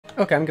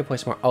Okay, I'm going to play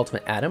some more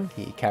Ultimate Adom,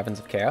 the Caverns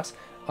of Chaos,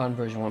 on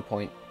version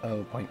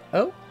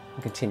 1.0.0.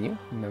 Continue.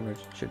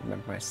 Should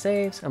remember my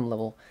saves. I'm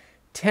level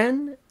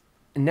 10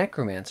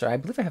 Necromancer. I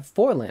believe I have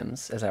 4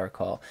 limbs, as I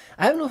recall.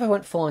 I don't know if I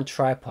went full on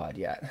tripod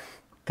yet,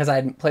 because I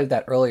hadn't played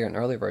that earlier in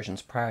earlier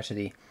versions prior to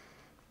the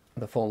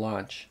full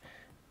launch,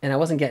 and I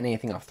wasn't getting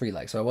anything off 3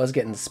 legs, so I was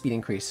getting the speed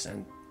increase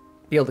and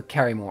be able to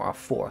carry more off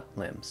 4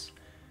 limbs.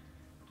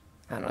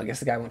 I don't know, I guess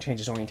the guy won't change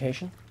his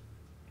orientation.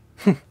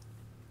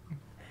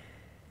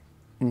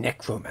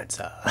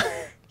 Necromancer.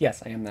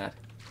 Yes, I am that.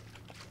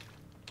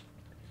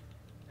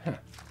 Huh.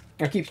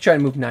 I keep trying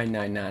to move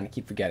 999. I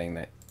keep forgetting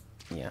that.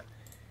 Yeah.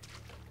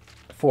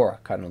 4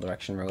 cardinal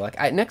direction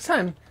roguelike. Next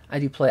time I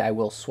do play, I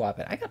will swap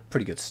it. I got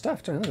pretty good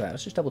stuff. Don't know that.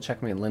 Let's just double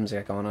check how many limbs I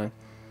got going on.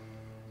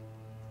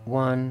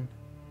 1,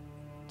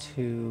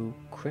 2,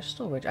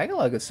 crystal ridge. I got a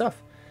lot of good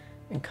stuff.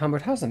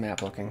 Encumbered. How's the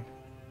map looking?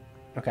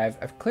 Okay,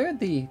 I've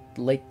cleared the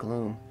Lake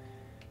Gloom.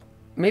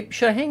 Maybe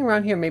should I hang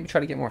around here? Maybe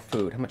try to get more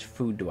food. How much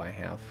food do I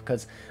have?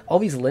 Because all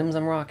these limbs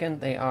I'm rocking,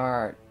 they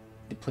are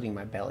depleting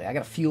my belly. I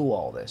gotta fuel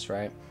all this,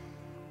 right?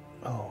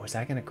 Oh, is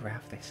that gonna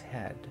graft this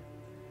head?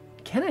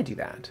 Can I do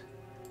that?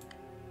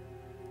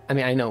 I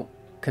mean, I know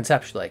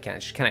conceptually I can.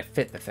 Just can I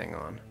fit the thing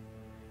on?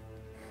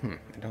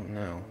 I don't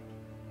know.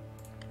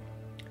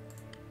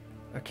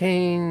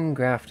 Arcane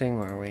grafting.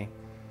 Where are we?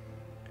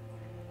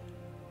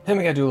 Then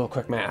we gotta do a little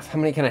quick math. How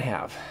many can I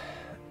have?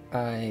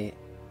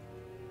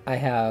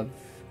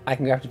 I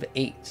can graft it to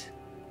 8.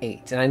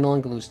 8. And I no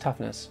longer lose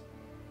toughness.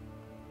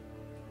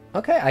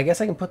 Okay, I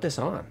guess I can put this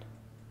on.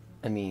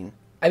 I mean,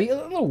 I'd be a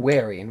little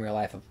wary in real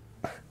life of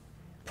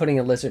putting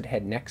a lizard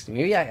head next to me.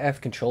 Maybe I have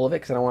control of it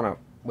because I don't want to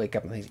wake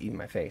up and things eating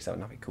my face. That would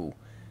not be cool.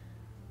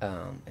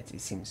 It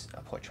seems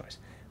a poor choice.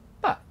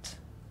 But,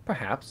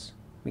 perhaps,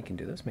 we can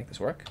do this, make this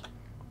work.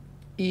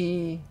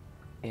 E,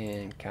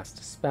 and cast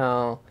a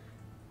spell.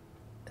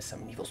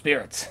 Summon evil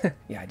spirits.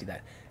 Yeah, I do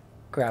that.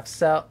 Graft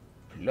cell.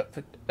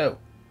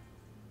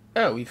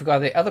 Oh, we forgot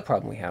the other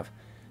problem we have.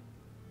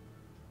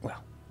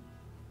 Well,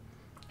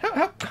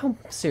 how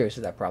serious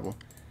is that problem?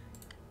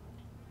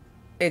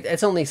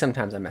 It's only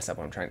sometimes I mess up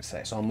what I'm trying to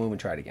say, so I'll move and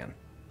try it again.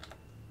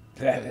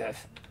 Try it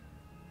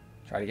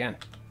again.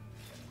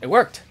 It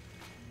worked.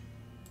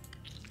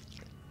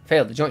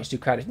 Failed. The joint's too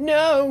crowded.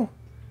 No!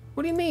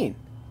 What do you mean?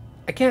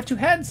 I can't have 2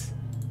 heads?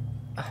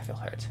 Oh, I feel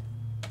hurt.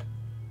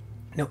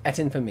 No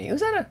etin for me.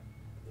 Who's that?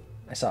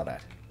 I saw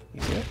that.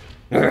 You see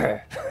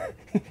it?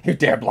 You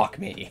dare block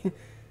me.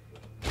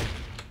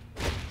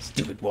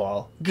 Stupid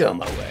wall. Go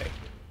my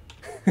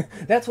way.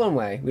 That's one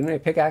way. We don't need a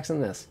pickaxe in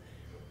this.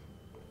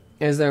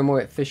 Is there a more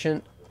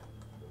efficient,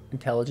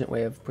 intelligent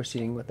way of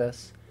proceeding with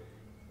this?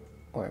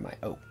 Or am I...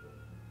 Oh.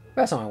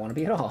 That's not what I want to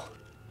be at all.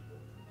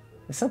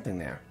 There's something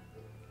there.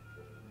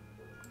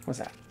 What's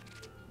that?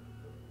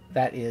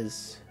 That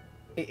is...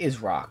 It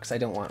is rocks. I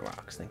don't want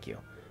rocks. Thank you.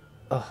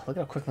 Oh, look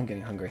how quickly I'm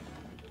getting hungry.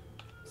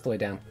 It's the way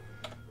down.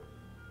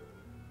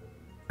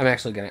 I'm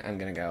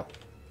gonna go.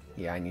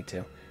 Yeah, I need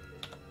to.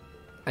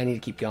 I need to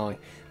keep going.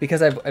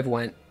 Because I've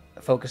went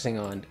focusing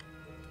on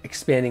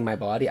expanding my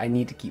body, I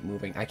need to keep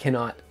moving. I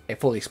cannot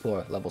fully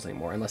explore levels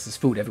anymore unless there's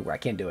food everywhere. I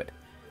can't do it.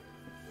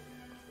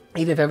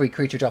 Even if every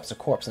creature drops a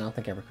corpse, and I don't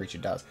think every creature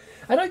does.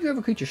 I don't think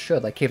every creature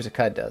should, like Caverns of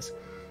Chaos does.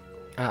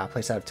 Ah,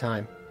 place out of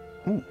time.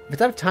 Ooh, if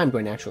it's out of time, do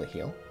I naturally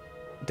heal?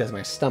 Does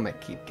my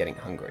stomach keep getting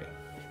hungry?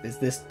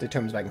 This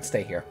determines if I can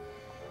stay here.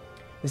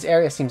 This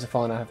area seems to have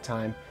fallen out of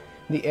time.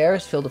 The air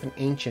is filled with an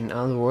ancient,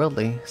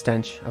 otherworldly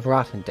stench of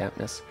rot and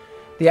dampness.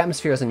 The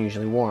atmosphere is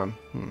unusually warm.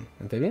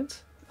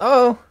 Amphibians?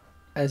 Oh!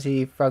 As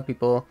the frog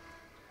people,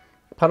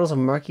 puddles of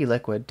murky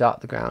liquid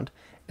dot the ground,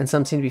 and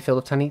some seem to be filled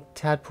with tiny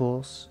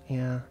tadpoles.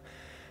 Yeah.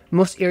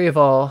 Most eerie of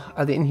all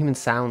are the inhuman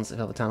sounds that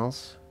fill the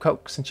tunnels.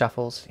 Croaks and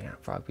shuffles. Yeah,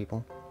 frog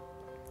people.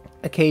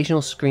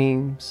 Occasional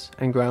screams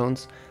and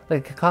groans, like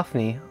a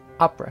cacophony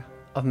opera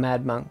of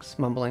mad monks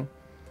mumbling.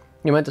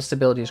 Your mental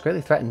stability is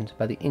greatly threatened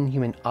by the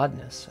inhuman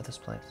oddness of this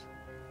place.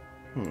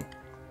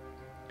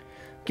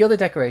 Gilded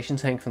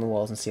decorations hang from the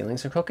walls and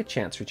ceilings, and crooked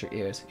chants reach your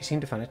ears. You seem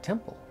to find a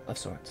temple of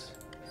sorts.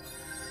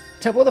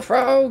 Temple of the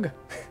Frog!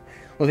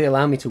 Will they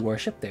allow me to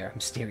worship their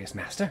mysterious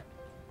master?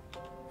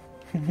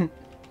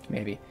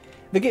 Maybe.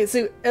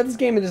 So, at this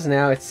game it is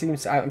now, it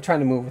seems... I'm trying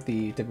to move with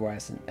the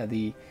WS,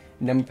 the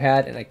number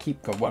pad, and I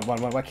keep going,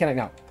 one. Why can't I?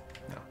 No.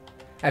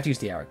 I have to use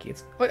the arrow key.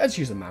 Let's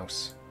use the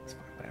mouse. It's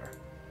fine, whatever.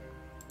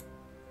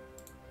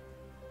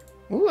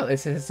 Ooh,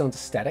 it's its own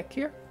aesthetic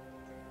here.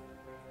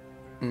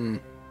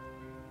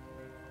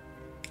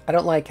 I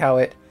don't like how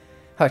it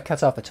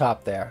cuts off the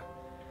top there.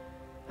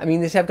 I mean,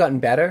 these have gotten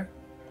better.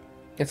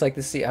 It's like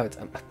this. See how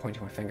I'm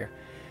pointing my finger.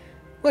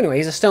 Well, anyway,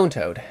 he's a stone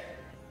toad.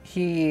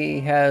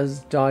 He has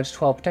dodge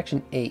 12,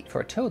 protection 8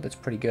 for a toad. That's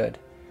pretty good.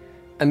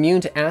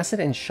 Immune to acid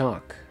and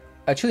shock.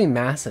 A truly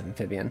massive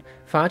amphibian,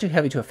 far too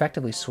heavy to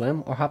effectively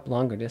swim or hop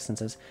longer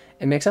distances.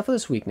 It makes up for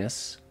this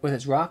weakness with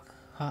its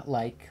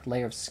rock-like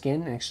layer of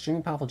skin and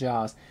extremely powerful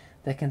jaws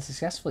that can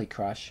successfully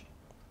crush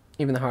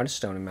even the hardest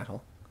stone and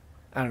metal.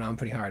 I don't know, I'm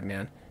pretty hard,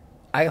 man.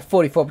 I got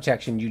 44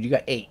 protection, you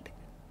got 8.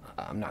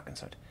 I'm not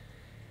concerned.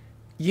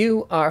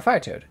 You are a fire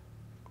toad.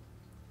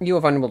 You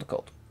are vulnerable to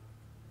cold.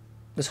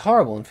 This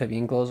horrible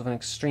amphibian glows with an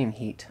extreme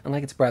heat.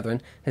 Unlike its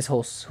brethren, whose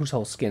whole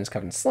skin is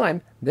covered in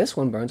slime, this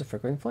one burns with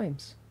flickering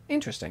flames.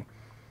 Interesting.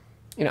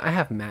 You know, I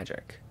have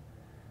magic.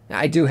 Now,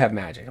 I do have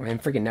magic. I mean, I'm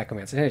freaking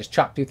necromancer. I just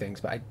chop through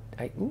things, but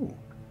ooh.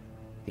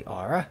 The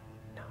aura?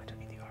 No, I don't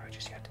need the aura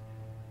just yet.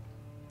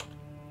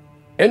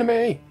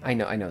 Enemy! I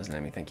know it's an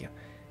enemy, thank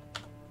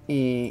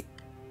you.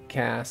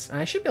 Cast.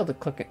 I should be able to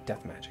click at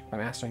death magic. By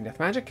mastering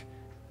death magic,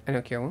 I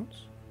know cure wounds.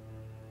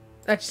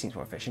 That just seems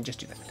more efficient. Just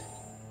do that.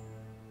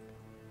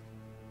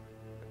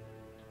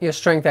 Your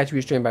strength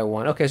attribute is drained by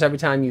 1. Okay, so every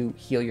time you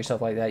heal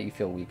yourself like that, you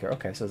feel weaker.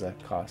 Okay, so there's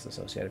a cost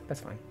associated.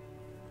 That's fine.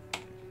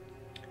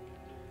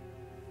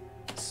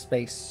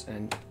 Space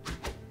and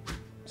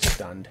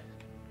stunned.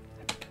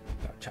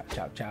 Chop,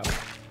 chop, chop.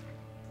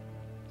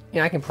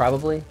 Yeah, I can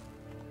probably...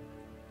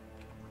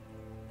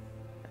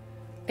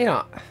 You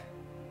know,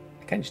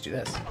 I can just do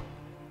this.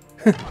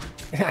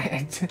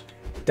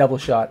 Double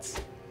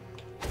shots.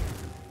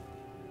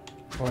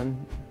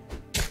 1.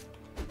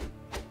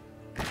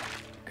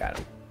 Got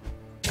him.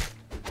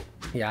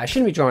 Yeah, I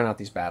shouldn't be drawing out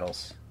these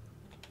battles.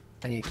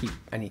 I need to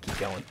keep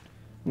going.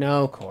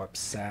 No corpse,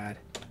 sad.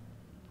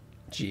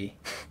 G.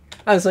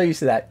 I'm so used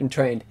to that and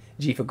trained.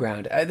 G for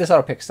ground. This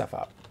auto picks stuff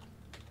up.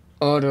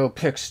 Auto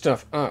pick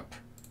stuff up.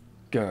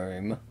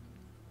 Game.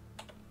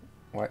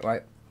 What?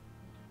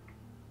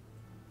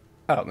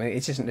 Oh, man,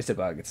 it's a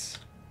bug.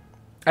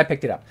 I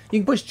picked it up. You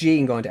can push G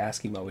and go into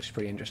ASCII mode, which is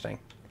pretty interesting.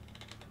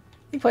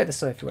 You can play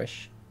this way if you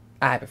wish.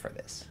 I prefer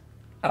this.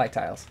 I like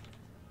tiles.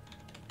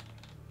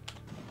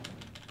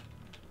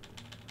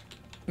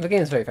 The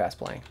game is very fast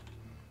playing.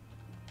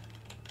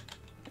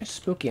 There's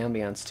spooky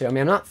ambience too. I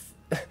mean, I'm not...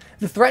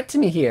 The threat to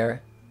me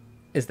here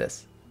is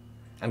this.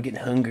 I'm getting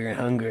hungrier and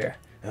hungrier.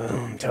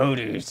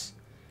 Toaders.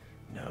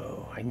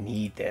 No, I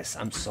need this.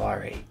 I'm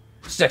sorry.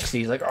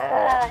 Sexy's like, oh,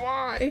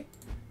 why?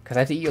 Because I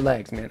have to eat your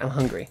legs, man. I'm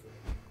hungry.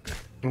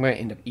 I'm going to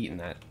end up eating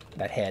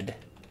that head.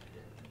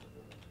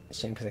 It's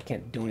a shame because I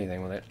can't do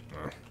anything with it.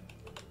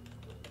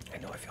 I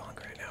know I feel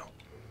hungry right now.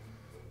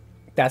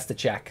 That's the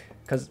check.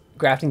 Because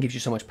grafting gives you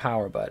so much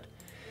power, but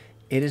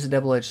it is a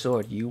double-edged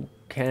sword. You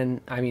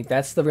can... I mean,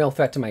 that's the real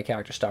threat to my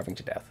character starving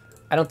to death.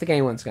 I don't think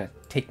anyone's going to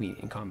take me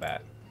in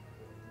combat.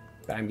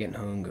 But I'm getting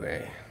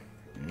hungry.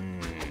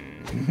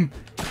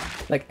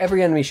 Like,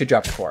 every enemy should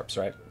drop a corpse,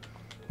 right?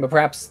 But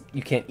perhaps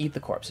you can't eat the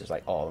corpses,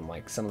 like all of them.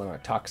 Like, some of them are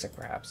toxic,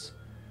 perhaps.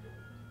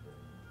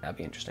 That'd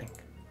be interesting.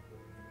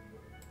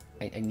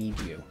 I need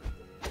you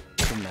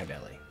in my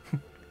belly.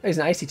 There's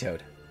an icy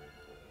toad.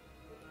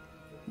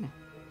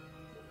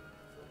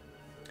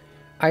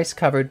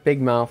 Ice-covered,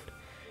 big-mouthed,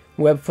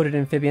 web-footed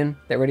amphibian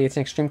that radiates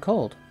an extreme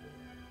cold.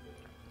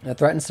 It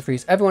threatens to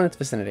freeze everyone in its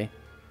vicinity.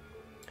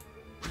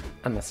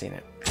 I'm not seeing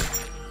it.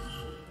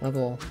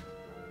 Level...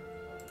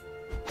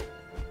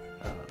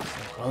 Oh, I'm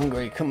so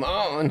hungry. Come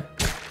on! You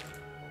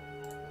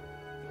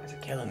guys are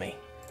killing me.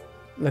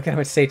 Look at how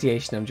much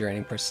satiation I'm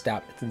draining per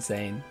step. It's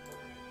insane.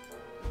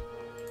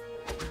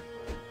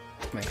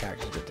 My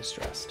character's a bit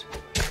distressed.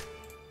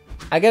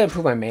 I gotta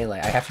improve my melee.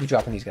 I have to be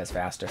dropping these guys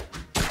faster.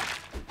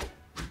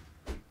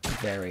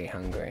 Very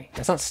hungry.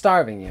 It's not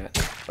starving yet,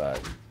 but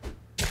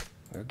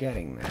we're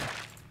getting there.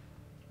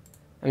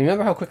 I mean,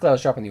 remember how quickly I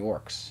was dropping the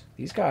orcs?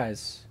 These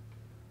guys...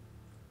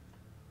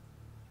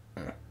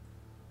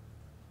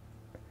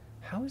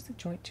 How is the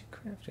joint too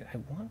crafted? I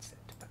want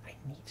it, but I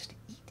need to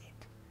eat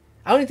it.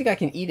 I don't even think I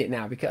can eat it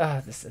now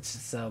because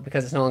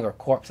because it's no longer a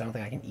corpse. I don't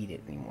think I can eat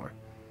it anymore.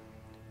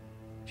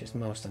 Which is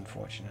most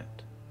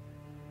unfortunate.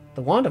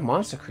 The wand of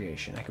monster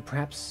creation. I could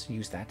perhaps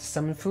use that to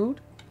summon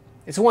food.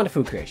 It's a wand of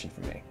food creation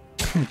for me.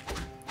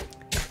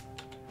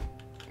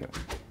 No.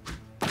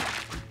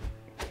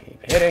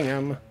 Keep hitting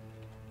him.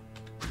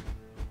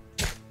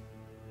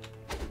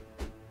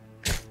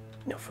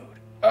 No food.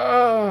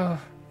 Oh,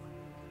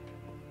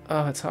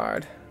 it's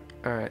hard.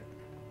 All right.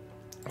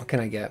 What can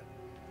I get?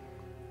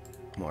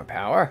 More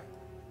power.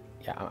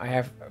 Yeah, I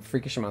have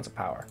freakish amounts of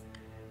power.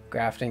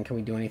 Grafting. Can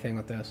we do anything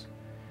with this?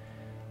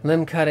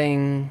 Limb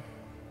cutting.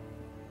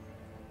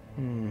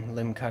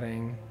 Limb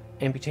cutting.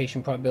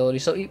 Amputation probability.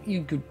 So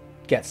you could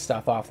get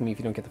stuff off me if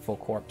you don't get the full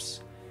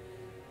corpse.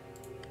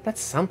 That's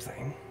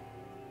something.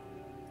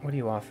 What do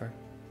you offer?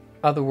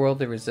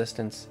 Otherworldly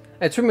resistance.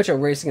 It's pretty much a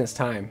race against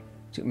time.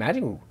 To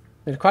imagine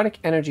the necrotic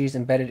energies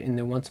embedded in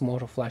the once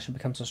mortal flesh have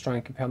become so strong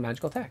and compel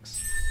magical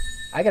attacks.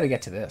 I gotta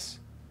get to this.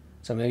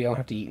 So maybe I won't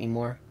have to eat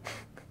anymore.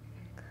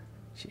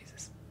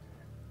 Jesus.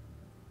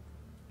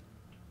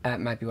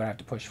 That might be what I have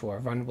to push for.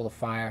 Vulnerable to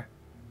fire.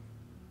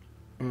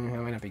 That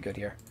might not be good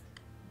here.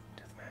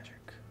 Death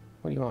magic.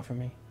 What do you want from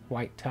me?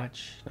 White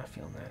touch. Not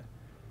feeling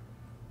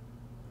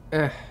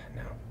that.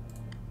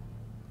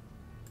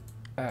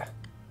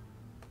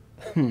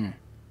 No.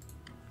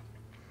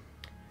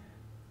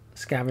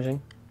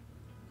 Scavenging.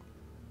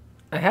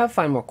 I have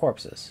find more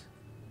corpses.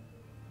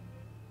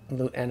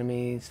 Loot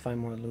enemies. Find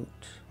more loot.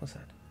 What's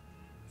that?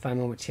 Find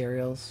more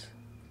materials.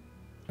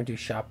 Reduce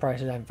shop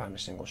prices. I haven't found a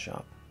single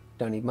shop.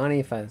 Don't need money.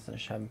 I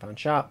haven't found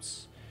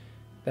shops.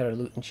 Better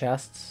loot in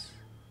chests.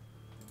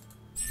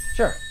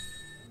 Sure.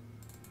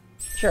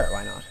 Sure,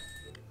 why not?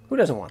 Who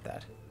doesn't want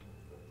that?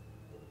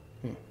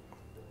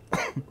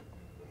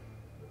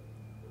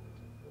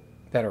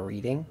 Better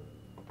reading?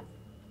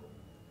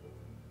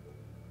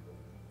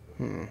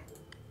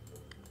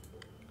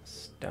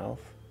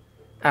 Stealth.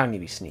 I don't need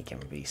to be sneaking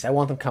with beasts. I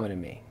want them coming to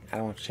me. I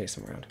don't want to chase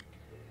them around.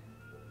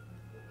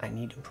 I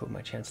need to improve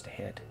my chance to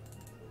hit.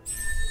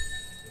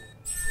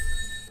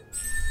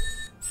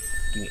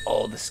 Give me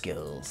all the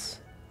skills.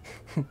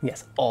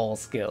 Yes, all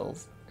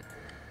skills.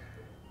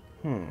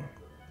 I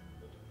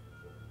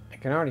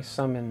can already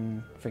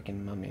summon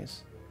freaking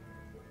mummies.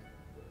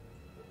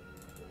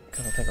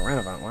 Because I'll take a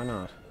roundabout. Why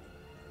not?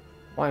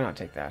 Why not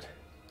take that?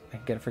 I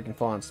can get a freaking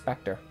full-on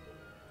specter.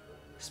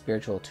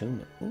 Spiritual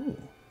attunement. Ooh.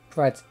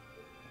 Provides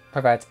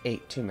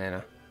 8 2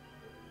 mana.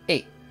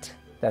 8.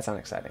 That's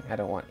unexciting. I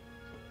don't want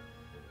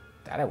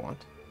that. I want.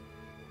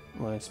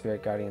 One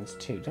Spirit Guardians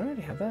 2. Don't I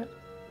already have that?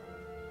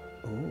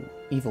 Ooh.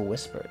 Evil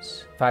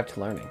Whispers. 5 to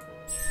learning.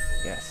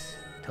 Yes.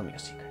 Tell me your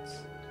secrets.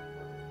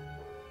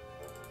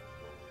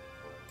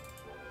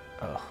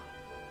 Oh.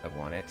 I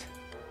want it.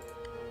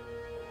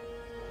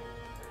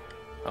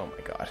 Oh my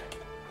god.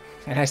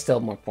 And I still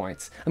have more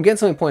points. I'm getting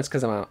so many points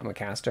because I'm a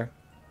caster.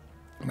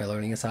 My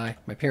learning is high.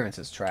 My appearance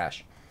is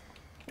trash.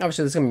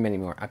 Obviously, there's going to be many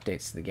more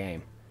updates to the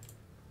game.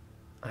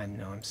 I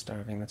know I'm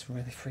starving. That's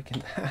really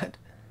freaking bad.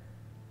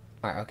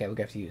 Alright, okay, we're going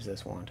to have to use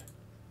this wand.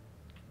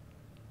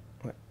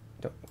 What?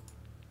 Don't...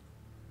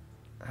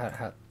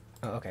 How...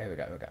 Oh, okay, here we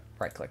go.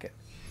 Right-click it.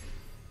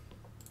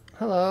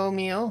 Hello,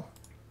 meal.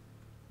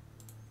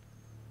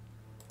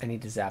 I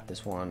need to zap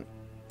this one,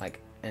 like,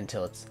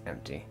 until it's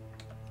empty.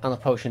 On the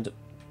potions...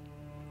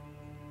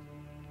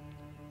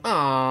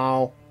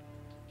 Oh,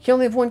 you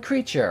only have one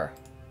creature.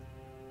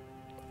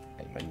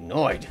 I'm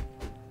annoyed.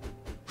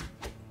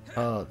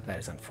 Oh, that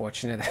is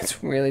unfortunate.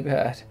 That's really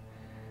bad.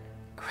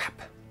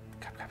 Crap.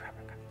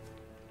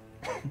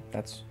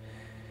 That's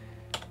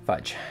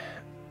fudge.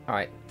 All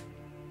right.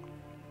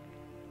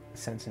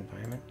 Sense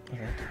environment.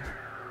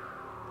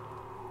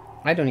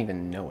 I don't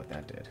even know what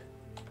that did.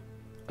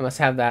 I must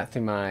have that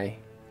through my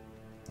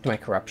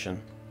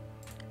corruption.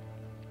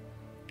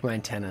 My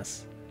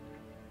antennas.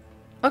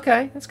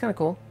 Okay, that's kind of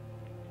cool.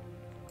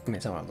 I mean,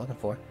 it's not what I'm looking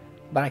for,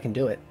 but I can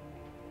do it.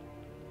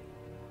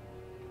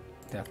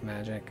 Death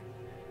magic.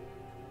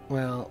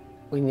 Well,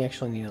 we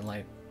actually need a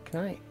light.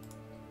 Can I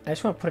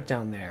just want to put it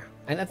down there.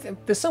 And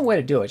there's some way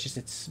to do it.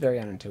 It's very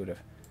unintuitive.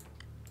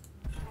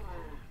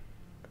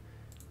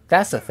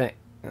 That's the thing.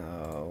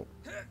 Oh.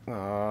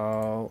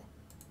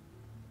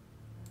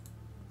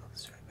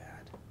 That's very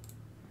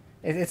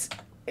bad.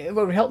 It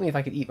would help me if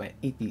I could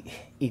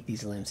eat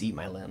these limbs. Eat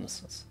my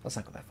limbs. Let's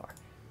not go that far.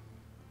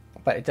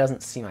 But it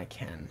doesn't seem I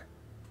can.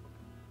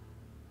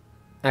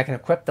 I can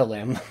equip the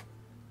limb.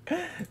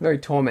 Very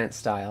Torment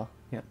style.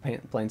 Yeah,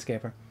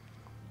 Planescaper.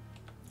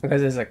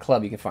 Because there's a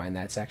club you can find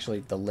that. It's actually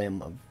the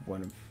limb of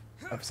one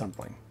of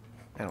something.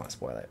 I don't want to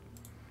spoil it.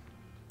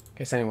 In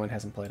case anyone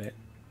hasn't played it.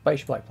 But you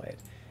should probably play it.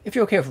 If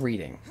you're okay with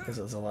reading. Because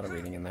there's a lot of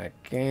reading in that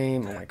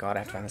game. Oh my god, I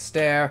have to find a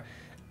stair.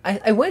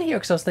 I went here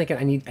because I was thinking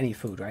I need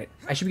food, right?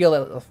 I should be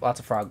able to lots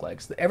of frog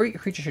legs. Every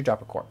creature should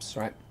drop a corpse,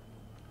 right?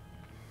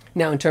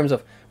 Now, in terms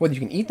of whether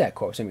you can eat that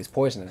corpse, maybe it's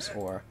poisonous,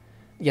 or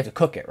you have to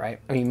cook it, right?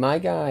 I mean, my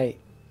guy...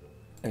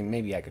 I mean,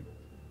 maybe I could...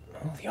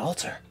 Oh, the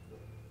altar.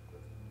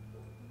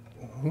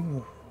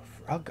 Ooh,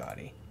 frog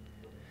gaudy.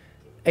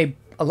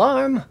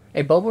 Alarm!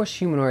 A bulbous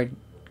humanoid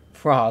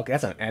frog,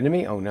 that's an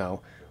enemy? Oh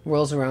no.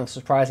 Whirls around with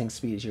surprising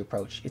speed as you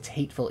approach. Its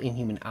hateful,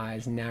 inhuman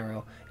eyes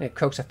narrow, and it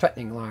croaks a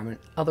threatening alarm in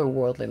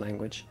otherworldly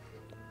language.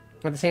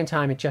 At the same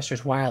time, it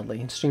gestures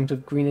wildly, and streams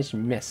of greenish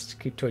mist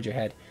creep towards your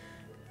head,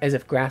 as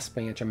if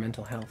grasping at your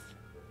mental health.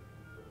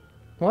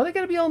 Why are they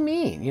gotta be all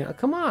mean? You know,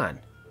 come on.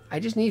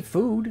 I just need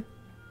food.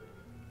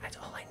 That's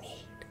all I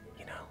need,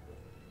 you know.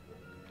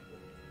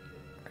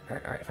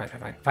 Alright,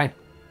 fine.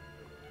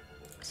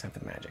 It's time for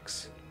the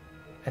magics.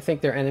 I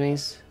think they're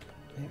enemies.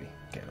 Maybe.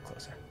 Get a little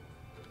closer.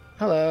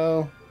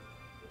 Hello.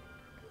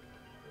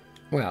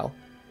 Well.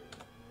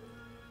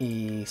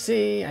 EC.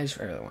 I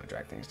really want to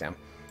drag things down.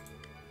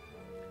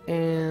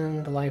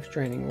 And the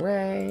life-draining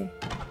ray.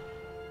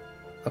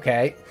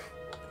 Okay.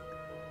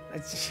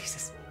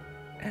 Jesus.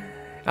 I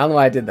don't know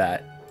why I did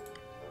that.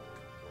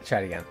 Try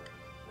it again.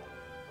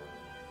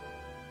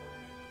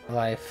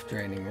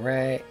 Life-draining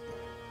ray.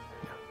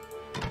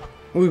 No.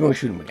 We're going to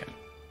shoot him again.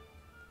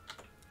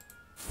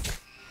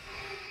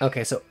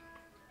 Okay, so...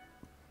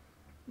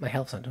 my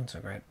health's not doing so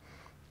great.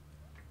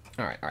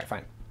 Alright,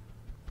 fine.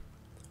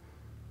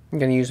 I'm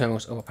going to use my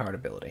most overpowered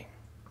ability.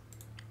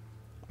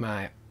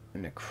 My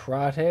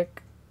necrotic...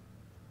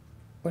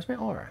 Where's my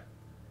aura?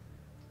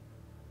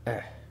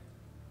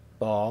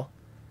 Ball.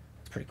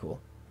 That's pretty cool.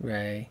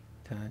 Ray.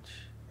 Touch.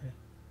 Ray.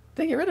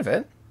 Did I get rid of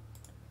it?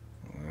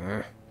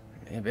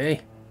 Maybe.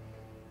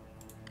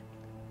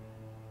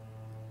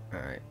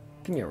 Alright.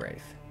 Give me a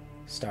Wraith.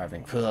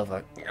 Starving. For love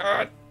of...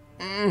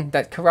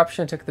 that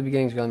corruption I took at the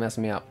beginning is really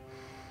messing me up.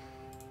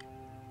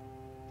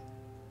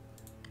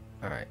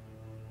 Alright.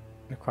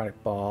 Necrotic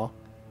ball.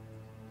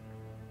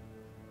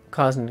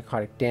 Causing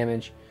necrotic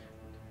damage.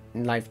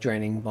 Life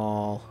draining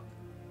ball.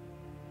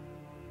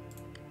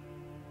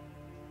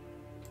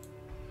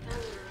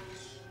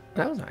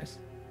 That was nice.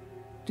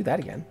 Do that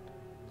again.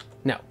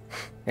 No.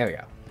 There we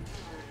go.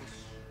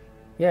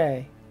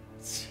 Yay.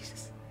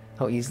 Jesus.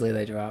 How easily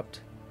they dropped.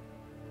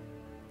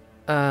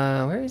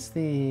 Where is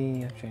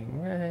the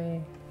draining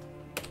ray?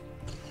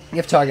 You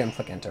have to target and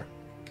click enter.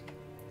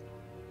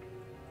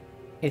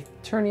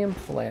 Eternium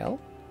flail.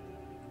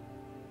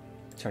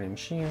 Eternium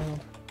shield.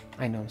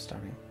 I know I'm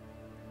starving.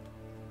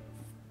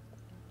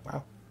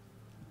 Wow.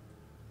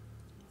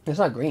 It's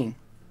not green.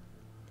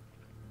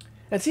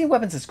 And seeing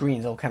weapons as green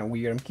is all kind of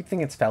weird. I keep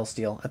thinking it's fel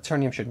steel.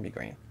 Eternium shouldn't be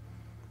green. It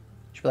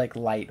should be like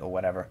light or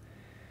whatever.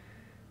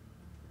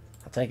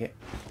 I'll take it.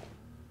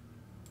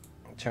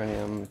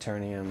 Eternium,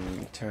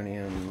 Eternium,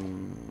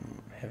 Eternium,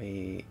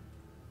 heavy.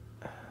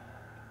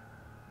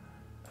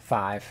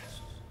 5.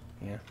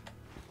 Yeah.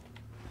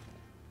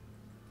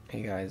 Hey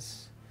you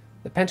guys.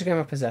 The pentagram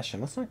of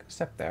possession. Let's not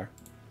step there.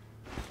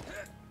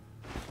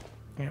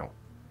 Ow.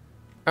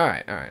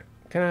 Alright, alright.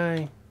 Can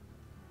I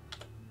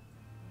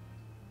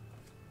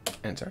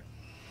enter?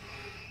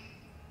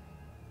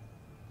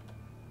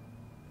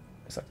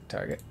 Select the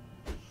target.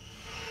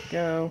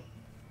 Go.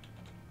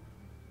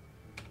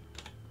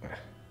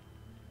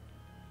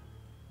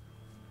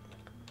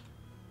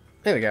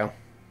 There we go.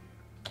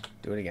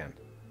 Do it again.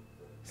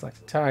 Select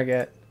a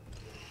target.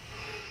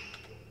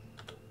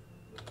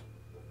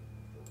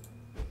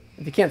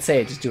 If you can't say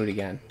it, just do it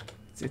again.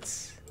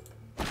 It's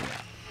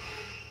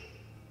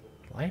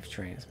life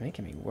drain is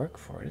making me work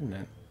for it, isn't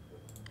it?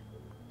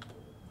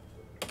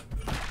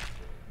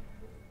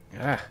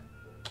 Ah.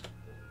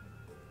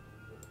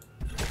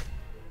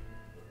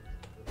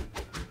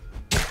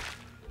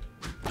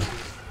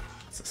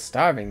 It's the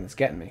starving that's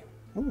getting me.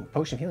 Ooh,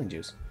 potion healing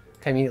juice.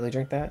 Can I immediately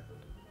drink that?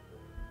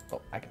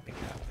 Oh, I can pick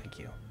it up. Thank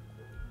you.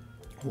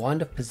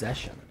 Wand of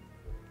Possession.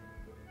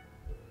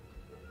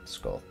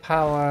 Scroll of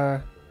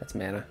Power. That's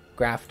mana.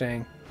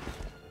 Grafting.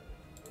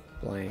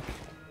 Blank.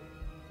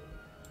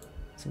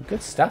 Some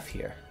good stuff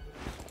here.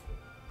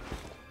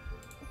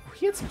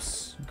 He had some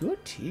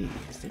good teas,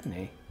 didn't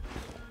he?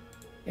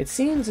 It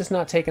seems it's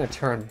not taking a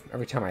turn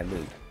every time I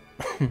loot,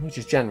 which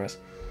is generous.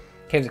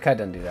 Caves of Cut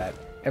doesn't do that.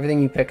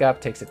 Everything you pick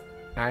up takes it.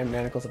 Iron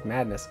Manacles of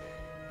Madness.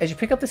 As you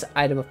pick up this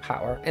item of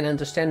power, an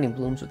understanding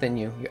blooms within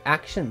you. Your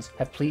actions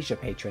have pleased your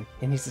patron,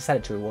 and he's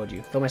decided to reward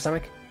you. Fill my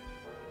stomach?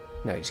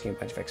 No, you just gave me a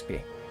bunch of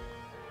XP.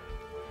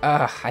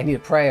 I need a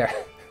prayer.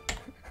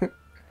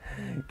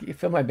 You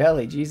fill my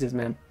belly. Jesus,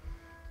 man.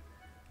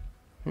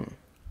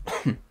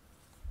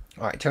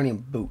 Alright,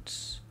 Eternium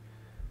boots.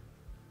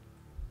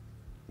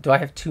 Do I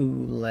have 2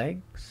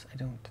 legs? I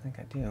don't think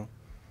I do.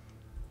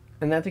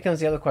 And that becomes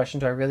the other question.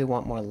 Do I really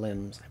want more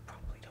limbs? I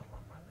probably don't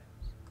want more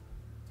limbs.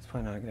 It's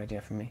probably not a good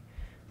idea for me.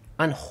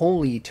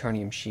 Unholy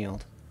Eternium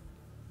shield.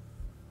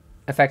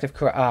 Effective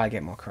I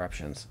get more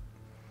corruptions.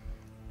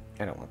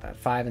 I don't want that.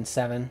 5 and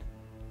 7.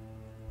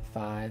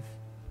 5.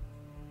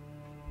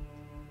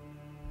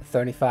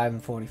 35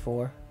 and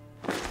 44.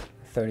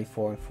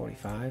 34 and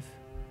 45.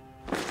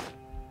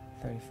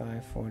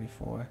 35,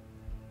 44.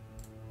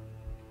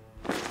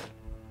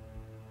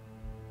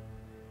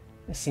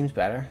 This seems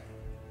better.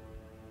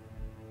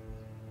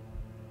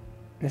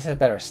 This has a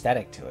better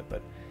aesthetic to it,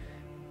 but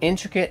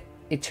intricate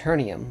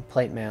Eternium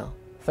plate mail.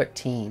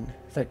 13.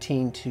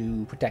 13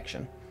 to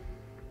protection.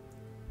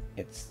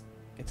 It's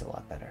a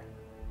lot better.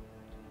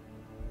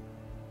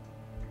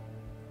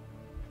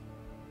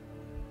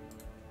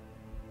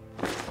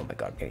 Oh my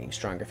god, getting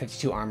stronger.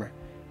 52 armor.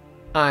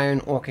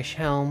 Iron Orcish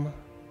Helm.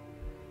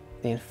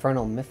 The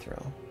Infernal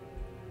Mithril.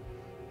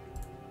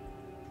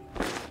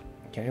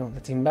 Okay, well,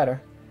 that's even better.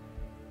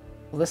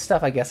 Well, this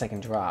stuff I guess I can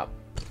drop.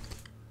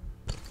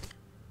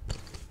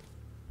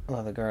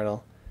 Leather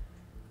Girdle.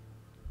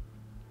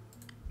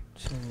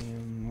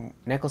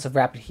 Necklace of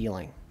Rapid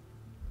Healing.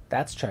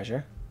 That's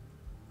treasure.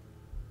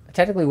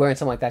 Technically, wearing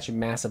something like that should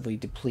massively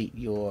deplete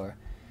your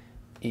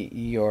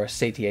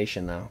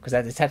satiation, though, because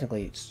that is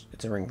technically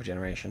it's a ring of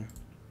regeneration.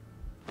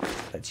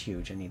 That's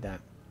huge. I need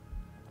that.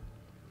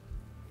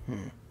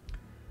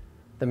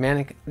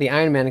 The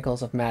Iron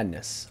Manacles of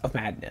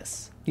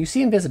Madness. You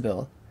see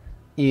invisible.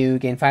 You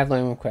gain 5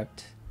 learning when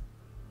equipped.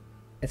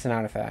 It's an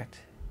artifact.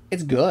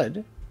 It's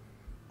good.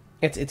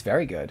 It's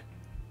very good.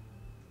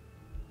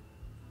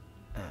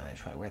 I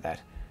should probably wear that.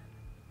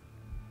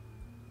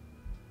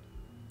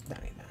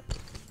 Don't need that.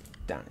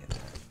 Don't need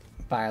that.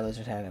 Fire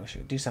Lizard Head. I wish I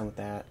could do something with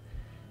that.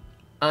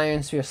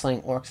 Iron Spear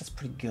Slaying Orcs. That's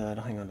pretty good.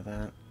 I'll hang on to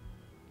that.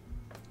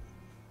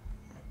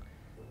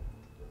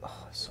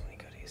 Oh, so many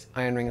goodies.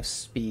 Iron Ring of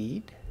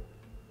Speed.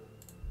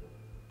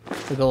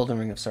 The Golden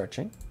Ring of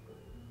Searching.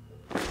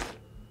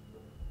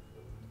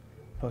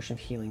 Potion of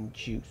Healing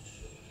Juice.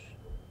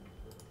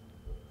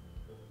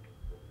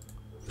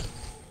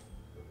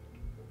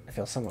 I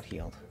feel somewhat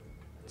healed.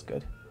 That's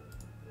good.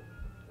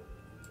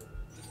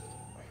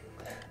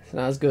 It's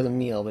not as good as a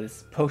meal, but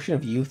it's Potion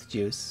of Youth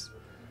Juice.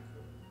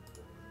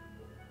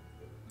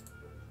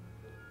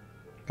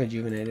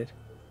 Rejuvenated.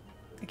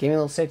 It gave me a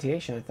little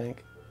satiation, I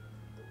think.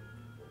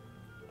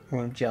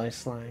 One of jelly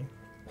slang.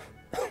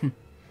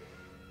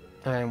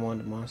 I am one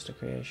of monster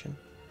creation.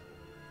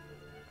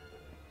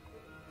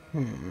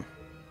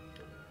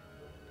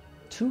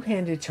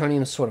 Two-handed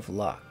Eternium Sword of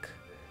Luck.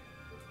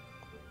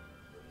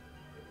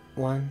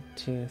 1,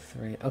 2,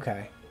 3.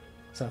 Okay.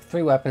 So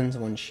 3 weapons,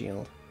 1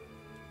 shield.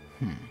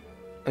 I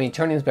mean,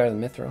 Eternium's better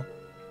than Mithril.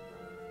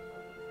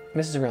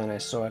 This is a really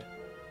nice sword.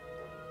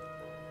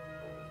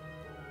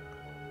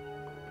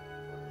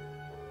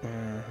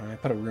 I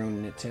put a rune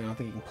in it too. I don't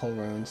think you can pull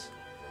runes.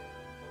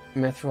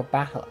 Mithril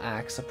Battle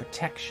Axe of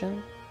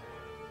Protection.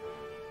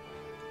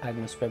 I have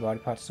no spare body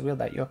parts to wield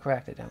that. You're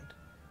correct, I don't.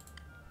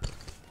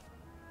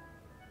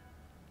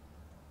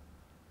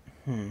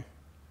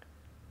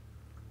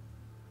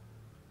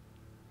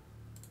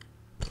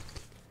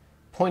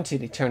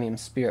 Pointed Eternium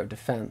Spear of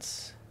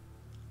Defense.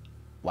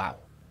 Wow.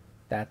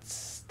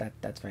 That's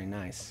very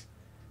nice.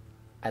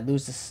 I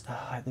lose this.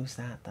 Oh, I lose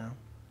that though.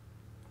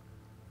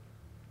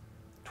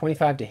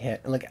 25 to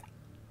hit. Like,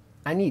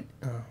 I need.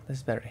 Oh, this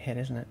is better to hit,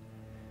 isn't it?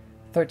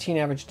 13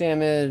 average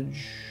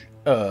damage.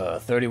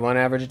 31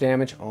 average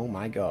damage. Oh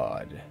my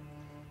god.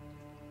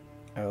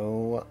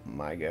 Oh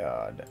my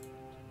god.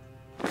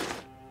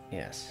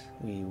 Yes,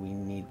 we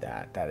need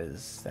that. That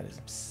is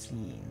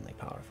obscenely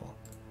powerful.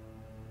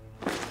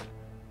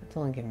 It's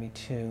only giving me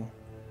 2.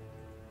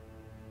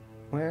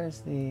 Where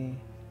is the...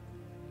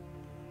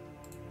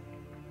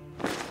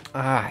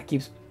 Ah, it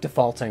keeps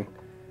defaulting.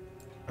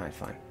 Alright,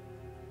 fine.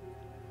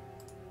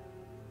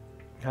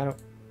 How do...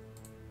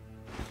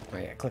 Oh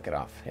yeah, click it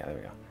off. Yeah, there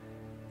we go.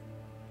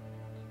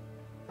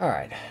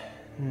 Alright.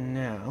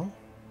 Now...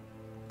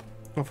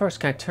 Well, first,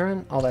 can I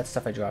turn all that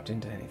stuff I dropped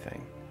into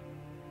anything?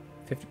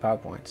 50 power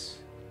points.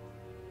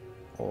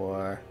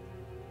 Or...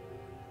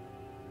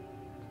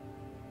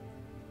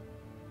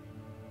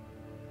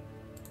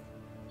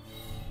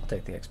 I'll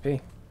take the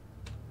XP.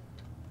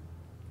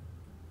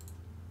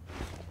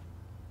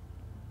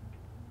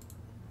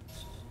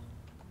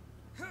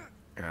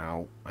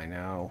 Ow, I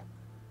know.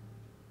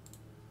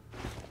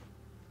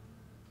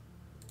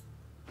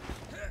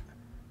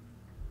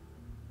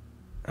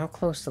 How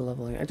close to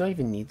leveling? I don't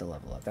even need the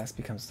level up. That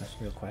becomes the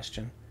real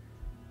question.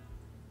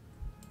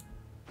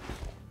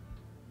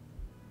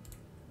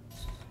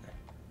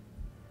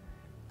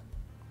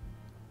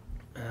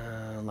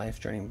 Life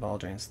Draining Ball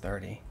drains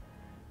 30.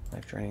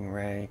 Life Draining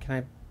Ray.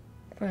 Can I...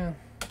 Well...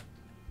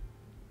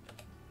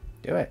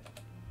 Do it.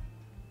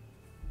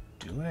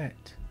 Do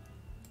it.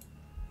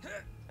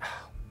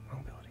 Oh,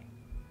 wrong ability.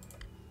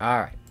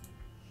 Alright.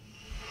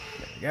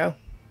 There we go.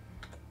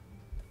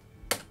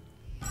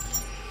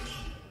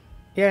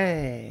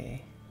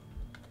 Yay!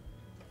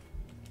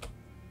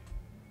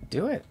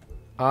 Do it.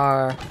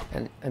 R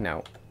and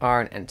no.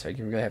 R and enter.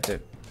 You really have to...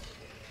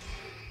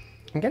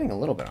 I'm getting a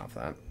little bit off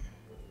that.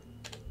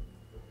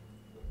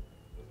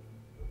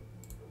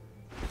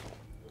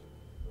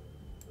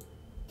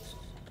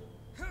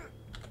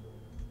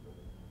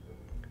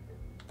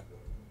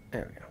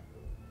 There we go.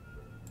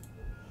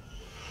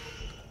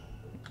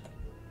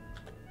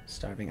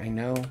 Starving, I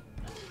know.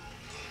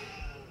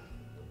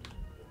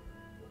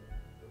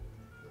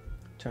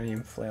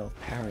 Eternium Flail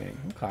of Parrying.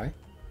 Okay.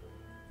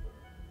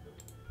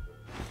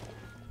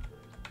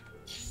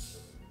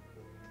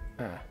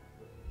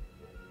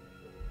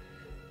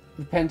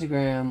 The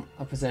pentagram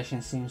of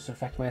possession seems to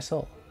affect my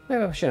soul.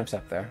 Maybe I shouldn't have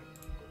stepped there.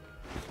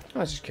 I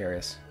was just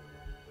curious.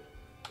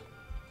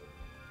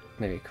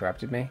 Maybe it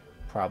corrupted me?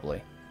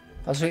 Probably.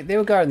 Also, they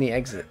were guarding the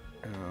exit.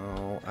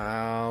 Oh,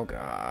 oh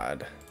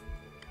god.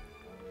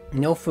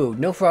 No food,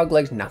 no frog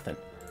legs, nothing.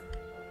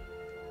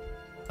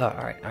 Oh,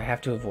 alright, I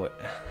have to avoid...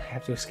 I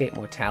have to escape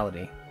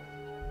mortality.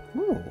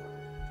 Ooh.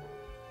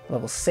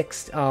 Level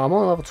 6. Oh, I'm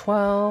on level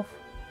 12.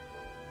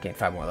 Gain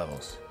 5 more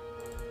levels.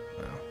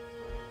 Wow.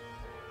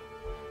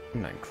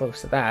 I'm not close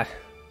to that.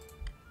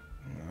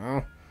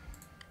 No.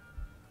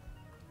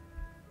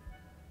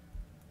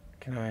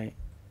 Can I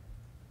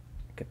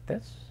get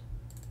this?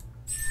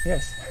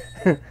 Yes.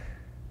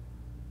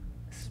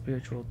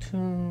 Spiritual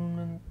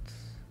attunement.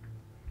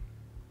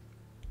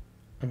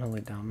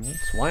 Unholy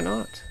dominance. Why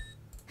not?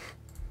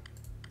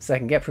 So I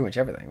can get pretty much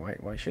everything.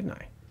 Why shouldn't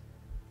I?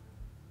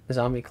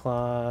 Zombie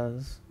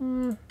claws.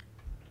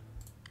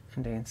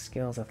 Advanced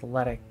skills,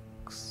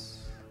 athletics.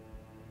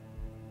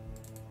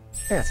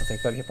 Yes, I'll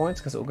take 30 hit points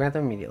because it will grant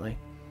them immediately.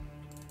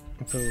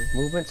 Improve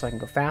movement so I can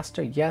go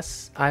faster.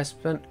 Yes, I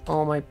spent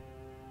all my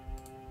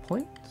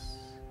points.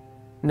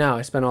 No,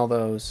 I spent all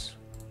those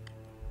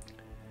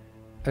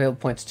available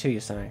points too.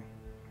 You're saying?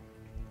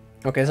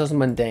 Okay, so it's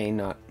mundane,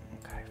 not.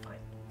 Okay,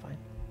 fine.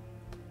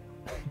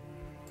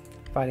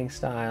 Fighting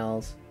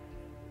styles.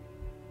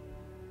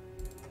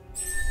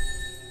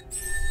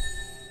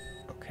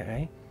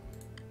 Okay.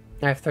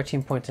 I have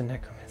 13 points in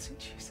necromancy.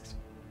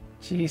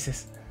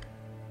 Jesus.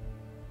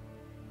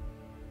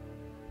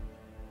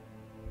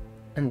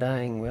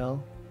 Undying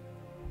will.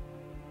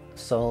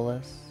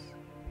 Soulless.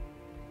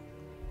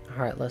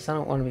 Heartless. I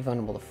don't want to be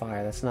vulnerable to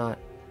fire. That's not...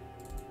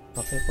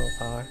 I'll take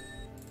willpower.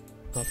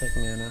 I'll take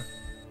mana.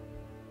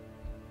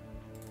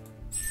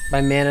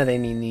 By mana they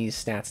mean these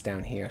stats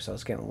down here, so I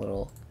was getting a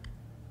little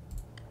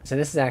So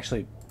this is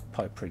actually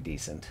probably pretty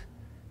decent.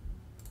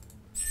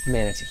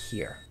 Mana to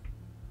here,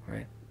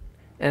 right?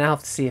 And I'll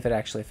have to see if it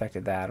actually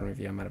affected that on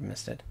review. I might have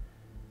missed it.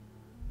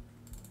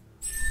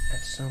 I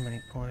have so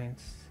many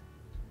points.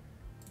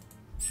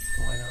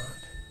 Why not?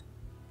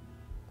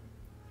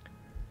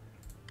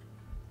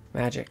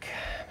 Magic.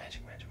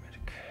 Magic, magic,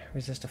 magic.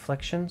 Resist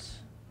afflictions.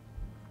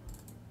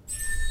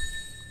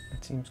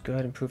 That seems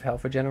good. Improve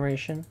health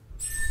regeneration.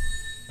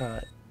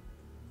 Yeah,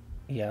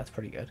 that's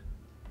pretty good.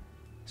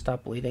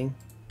 Stop bleeding.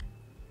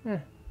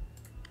 Death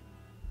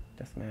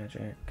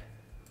magic.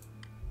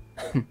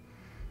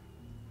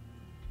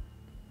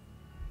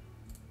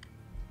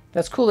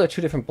 That's cool. There are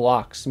 2 different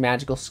blocks.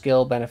 Magical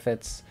skill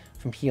benefits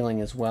from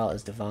healing as well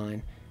as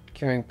divine.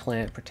 Curing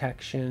plant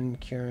protection.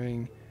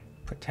 Curing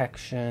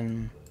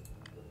protection.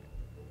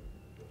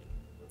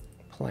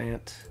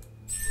 Plant.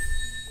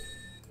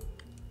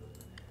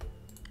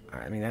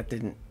 I mean, that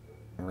didn't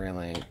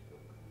really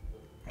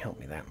help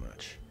me that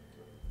much.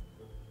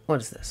 What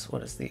is this?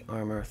 What is the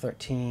armor?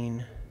 13.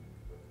 No,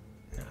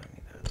 I don't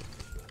need that.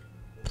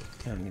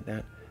 I don't need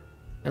that.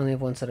 I only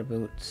have 1 set of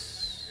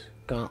boots.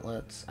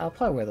 Gauntlets. I'll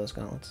probably wear those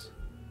gauntlets.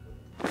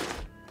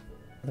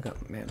 Look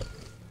up, man.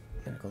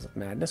 Manacles of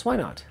Madness. Why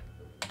not?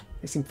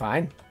 They seem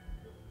fine.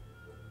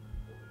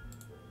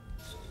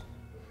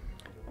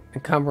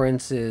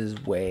 Encumbrance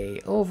is way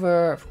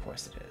over. Of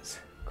course it is.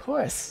 Of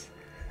course.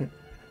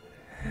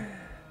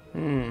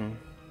 I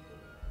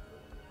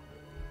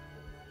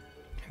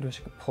wish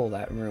I could pull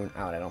that rune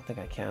out. I don't think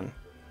I can.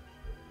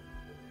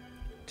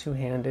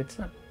 Two-handed. It's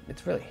not.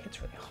 It's really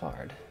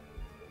hard.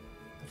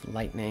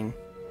 Lightning.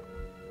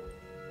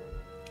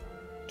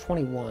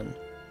 21.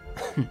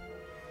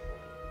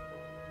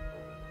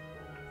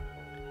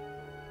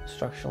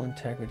 Structural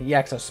integrity. Yeah,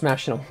 because I was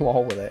smashing a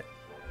wall with it.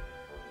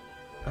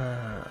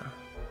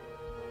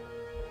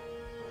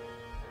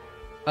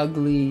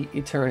 Ugly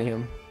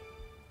Eternium.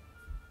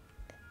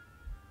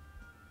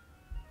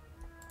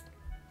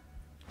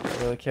 Do I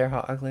really care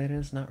how ugly it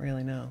is? Not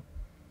really, no.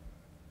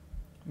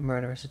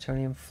 Murderous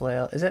Eternium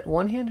Flail. Is it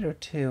one-handed or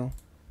 2?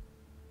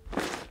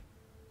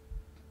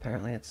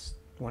 Apparently it's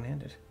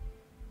one-handed.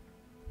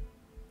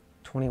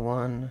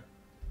 21.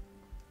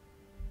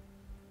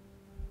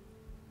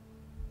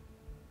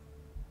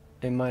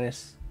 A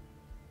minus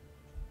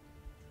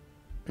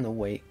in the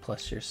weight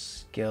plus your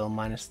skill.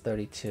 Minus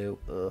 32.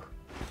 Ugh.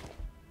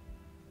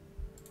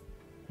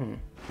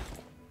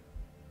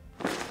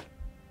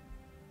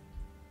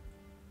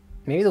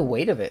 Maybe the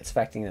weight of it's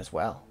affecting it as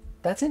well.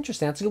 That's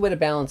interesting. That's a good way to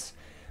balance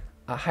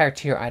higher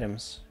tier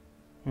items.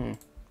 1,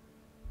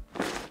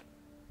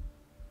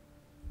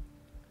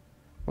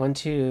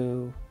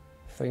 2,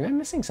 3. Am I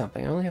missing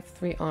something? I only have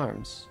 3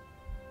 arms.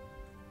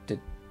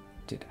 Did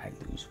I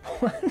lose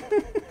one?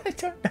 I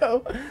don't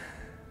know.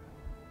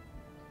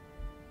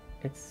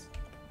 It's...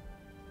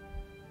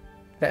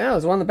 No,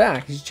 there's one in the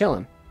back. He's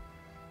chilling.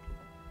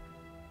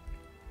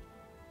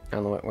 I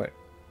don't know what...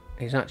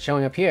 He's not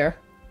showing up here.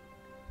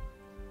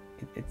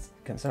 It's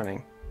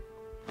concerning.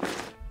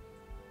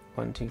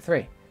 1, 2,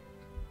 3.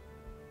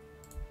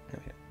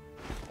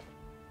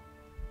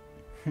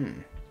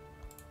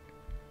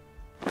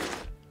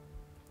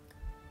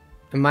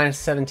 And minus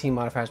 17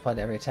 modifiers applied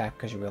to every attack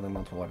because you're wielding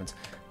multiple weapons.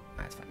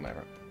 That's fine,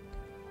 whatever.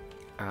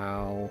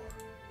 Ow.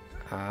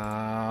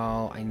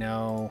 Ow. I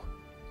know.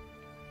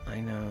 I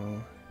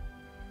know.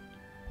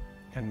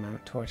 And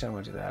mount torch. I don't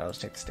want to do that. I'll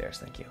just take the stairs.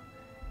 Thank you.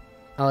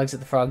 I'll exit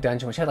the frog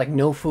dungeon, which had like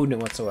no food in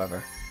it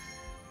whatsoever.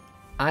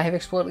 I have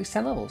explored at least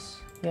 10 levels.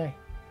 Yay. I'm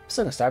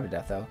still gonna starve to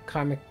death though.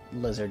 Karmic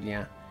lizard,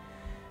 yeah.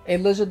 A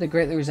lizard that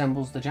greatly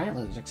resembles the giant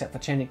lizards, except for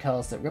changing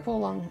colors that ripple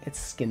along its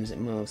skin as it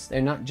moves.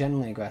 They're not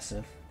generally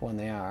aggressive when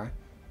they are.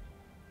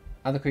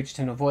 Other creatures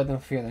tend to avoid them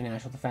for fear of their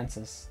natural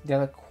defenses. The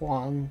other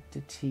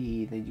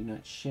quantity they do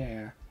not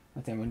share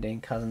with their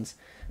mundane cousins.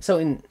 So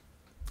in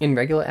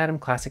regular Adam,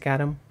 classic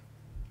Adam,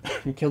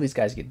 you kill these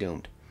guys, you get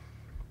doomed.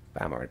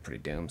 But I'm already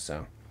pretty doomed,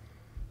 so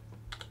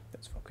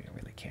does Volker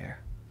really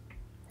care?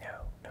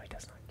 No, he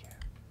does not care.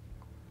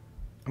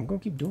 I'm gonna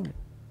keep doing it.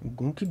 I'm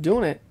gonna keep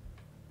doing it.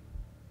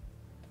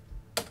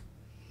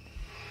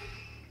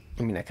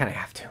 I mean, I kind of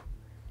have to.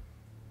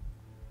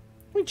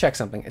 Let me check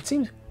something. It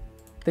seems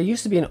there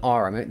used to be an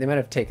aura. They might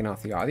have taken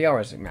off the aura. The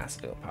aura is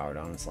massively overpowered,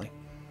 honestly.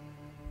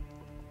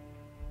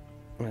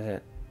 What is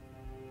it?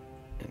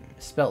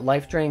 Spell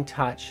life drain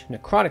touch.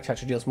 Necrotic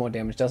touch, which deals more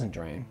damage, doesn't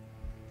drain.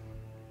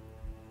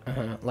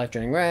 Life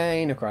draining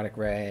ray, necrotic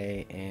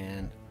ray,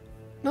 and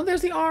no,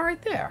 there's the aura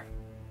right there.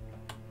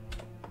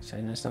 So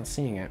I'm just not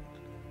seeing it.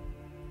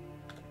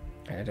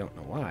 I don't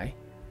know why.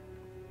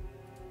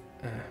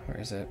 Where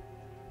is it?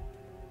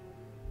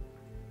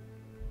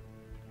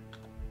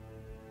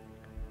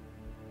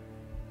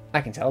 I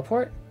can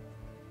teleport?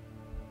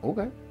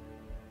 Okay.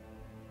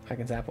 I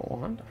can zap a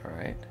wand?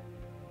 Alright.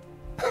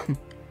 I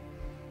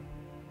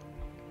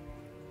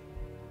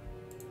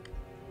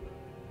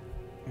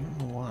don't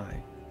know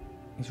why.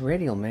 These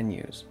radial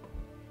menus.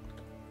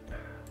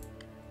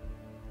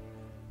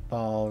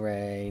 Ball,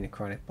 ray,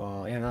 necrotic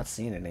ball. Yeah, I'm not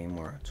seeing it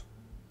anymore.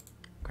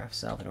 Craft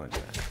self, I don't want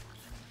to do that.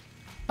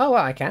 Oh,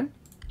 well, I can.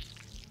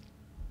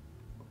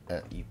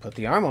 You put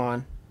the armor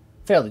on.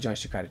 Failed the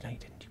joystick credit. No, you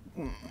didn't.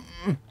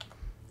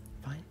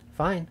 Fine,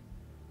 fine.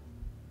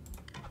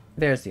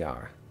 There's the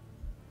aura.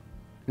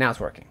 Now it's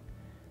working.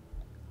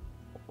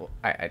 Well,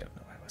 I don't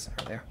know why I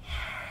wasn't there.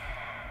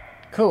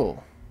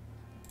 Cool.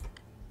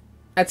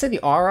 I'd say the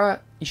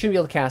aura, you shouldn't be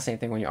able to cast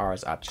anything when your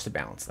aura's up, just to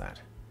balance that.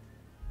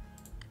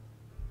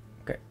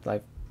 Okay,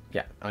 life.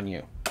 Yeah, on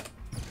you.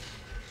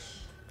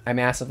 I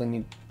massively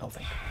need... Oh,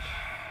 thank God.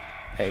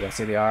 Hey, you guys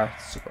see the aura?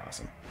 Super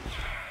awesome.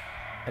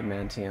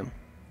 Adamantium.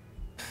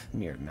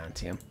 Mirrored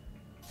Mantium.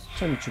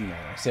 Show me true melee.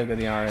 See how good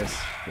the aura is?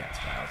 Yeah, it's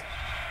wild.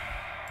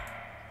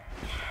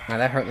 Now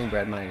that hurtling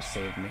bread might have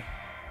saved me.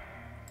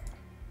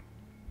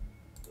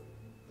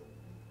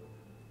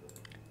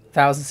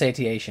 1,000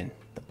 satiation.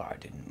 The bar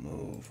didn't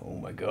move. Oh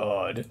my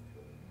god.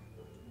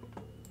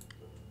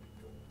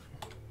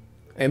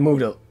 It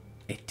moved a...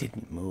 It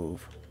didn't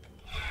move.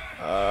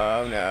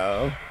 Oh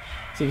no.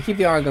 See, if you keep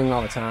the aura going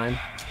all the time...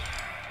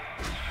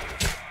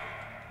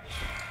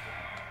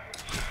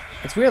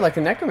 It's weird, like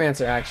the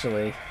Necromancer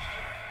actually...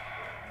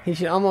 He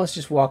should almost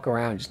just walk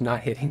around, just not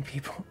hitting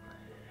people.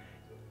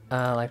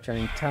 Life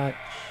Draining Touch.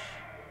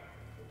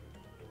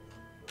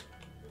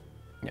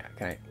 Yeah,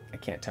 I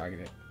can't target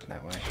it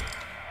that way.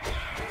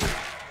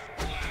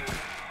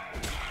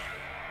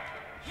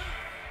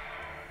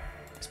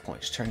 This point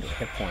just turned to a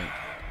hit point.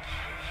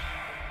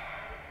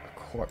 A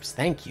corpse,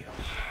 thank you.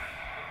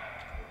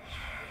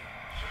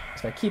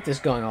 If I keep this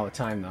going all the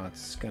time, though,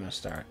 it's gonna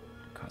start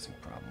causing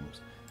problems.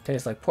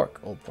 Tastes like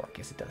pork, old pork.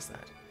 Yes, it does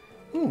that.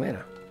 Ooh,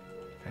 mana.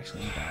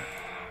 Actually need that.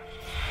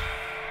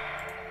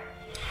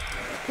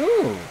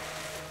 Ooh.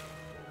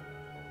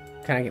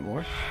 Can I get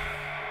more?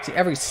 See,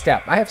 every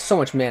step. I have so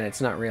much mana, it's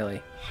not really.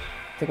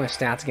 I think my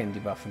stats getting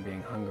debuffed from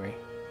being hungry.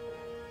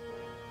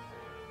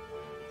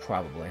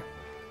 Probably.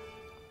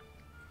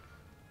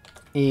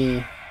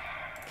 E.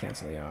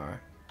 Cancel the R.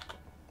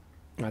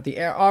 The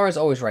R is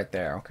always right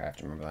there. Okay, I have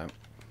to remember that.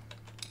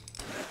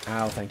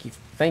 Ow, thank you.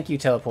 Thank you,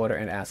 Teleporter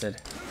and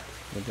Acid.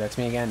 Would that to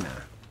me again? Nah.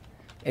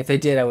 If they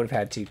did, I would have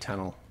had to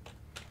tunnel.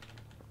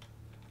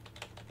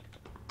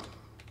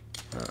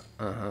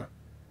 Uh-huh.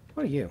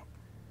 What are you?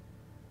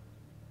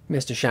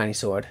 Mr. Shiny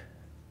Sword.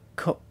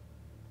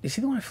 Is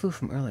he the one I flew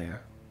from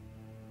earlier?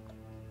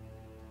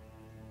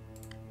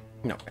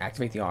 No,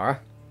 activate the aura.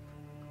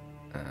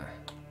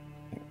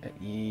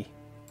 E.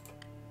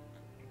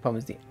 Problem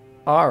is the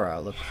aura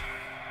looks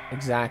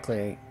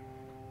exactly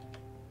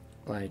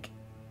like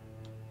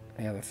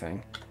the other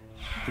thing.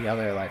 The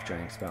other life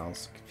draining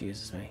spells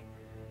confuses me.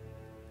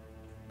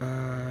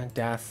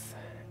 Death,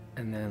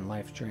 and then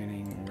life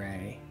draining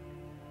ray.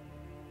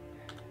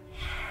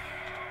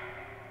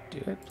 Do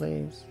it,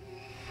 please.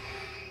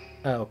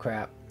 Oh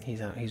crap,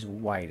 he's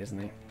white, isn't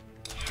he?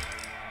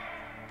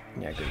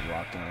 Yeah, good, he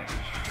walked on it.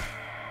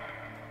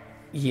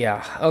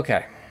 Yeah,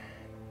 okay.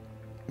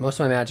 Most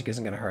of my magic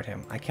isn't gonna hurt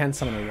him. I can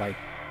summon a light,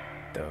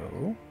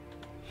 though.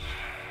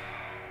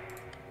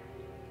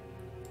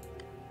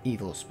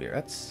 Evil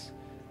spirits.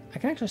 I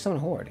can actually summon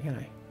a horde,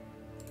 can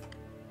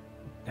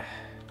I?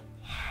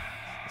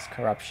 It's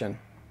corruption.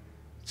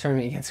 Turn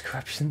me against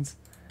corruptions.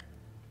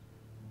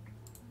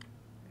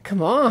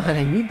 Come on,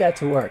 I need that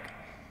to work.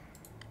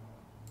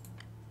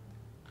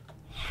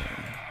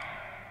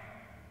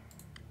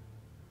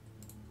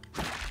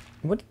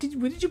 Where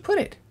did you put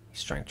it?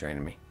 He's strength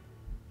draining me.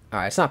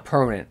 Alright, it's not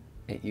permanent.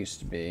 It used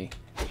to be.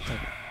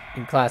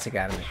 In classic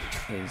Adom,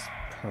 it is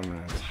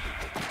permanent.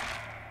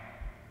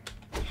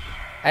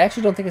 I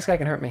actually don't think this guy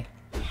can hurt me.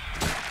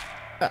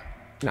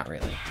 Not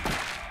really.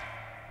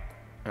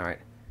 Alright.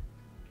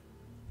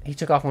 He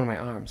took off one of my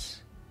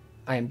arms.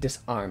 I am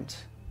disarmed.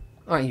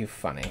 Aren't you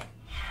funny?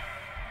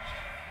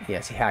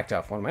 Yes, he hacked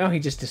off one of my... Oh, he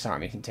just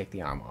disarmed me. He can take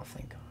the arm off,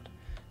 thank God.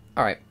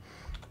 Alright.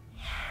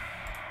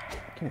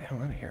 Get me the hell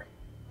out of here.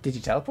 Did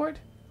you teleport?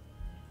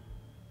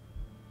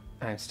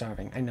 I'm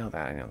starving. I know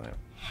that, I know that.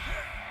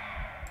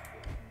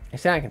 You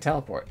said I can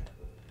teleport.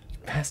 You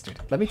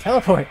bastard. Let me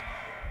teleport.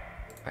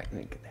 Alright, let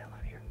me get the hell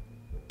out of here.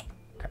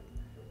 Okay.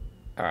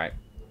 Alright.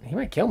 He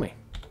might kill me.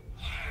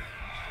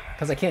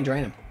 Because I can't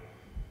drain him.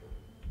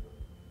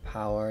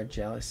 Power,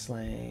 Jelly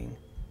Slaying,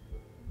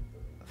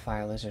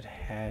 Fire Lizard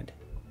Head.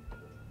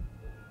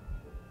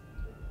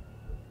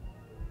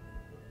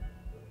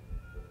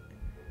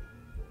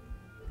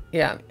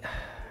 Yeah.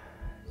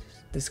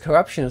 This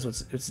corruption is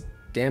what's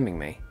damning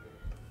me.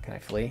 Can I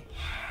flee?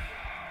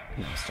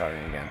 No,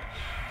 starting again.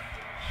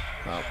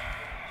 Well,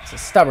 it's a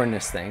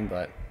stubbornness thing,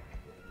 but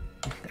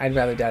I'd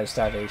rather die of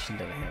starvation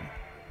than him.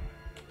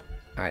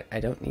 Alright, I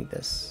don't need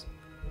this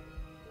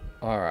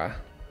aura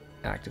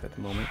active at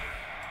the moment.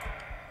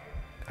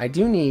 I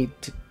do need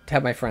to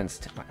have my friends,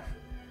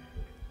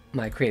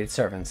 my created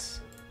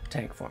servants,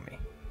 tank for me.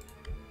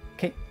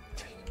 Okay,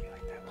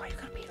 why you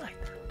gotta be like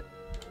that?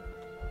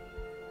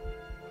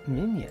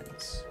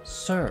 Minions,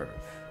 serve.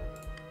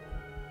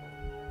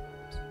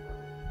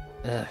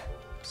 Ugh,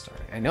 I'm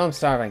starving. I know I'm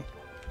starving.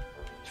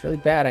 It's really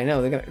bad. I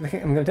know I'm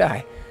gonna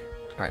die.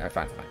 All right,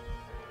 fine.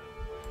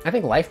 I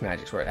think life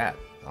magic's where it's at.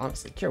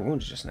 honestly, Cure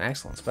Wounds is just an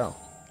excellent spell.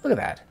 Look at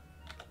that.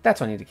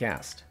 That's what I need to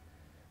cast.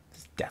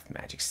 This death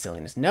magic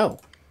silliness. No!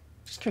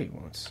 Just Cure Your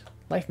Wounds.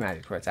 Life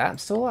magic where it's at. I'm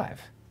still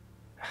alive.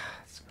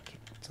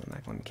 So I'm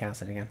not going to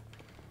cast it again.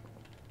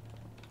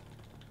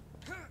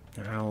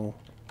 Now,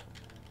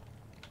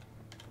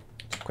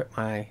 equip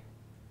my...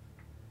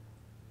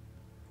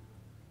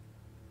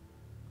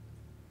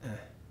 There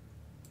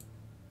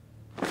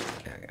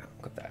we go.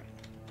 Equip that.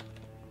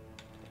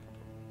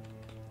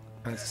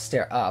 I have to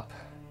stare up.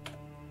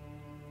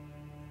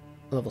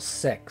 Level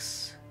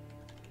 6.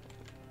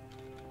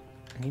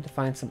 I need to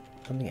find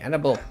something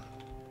edible.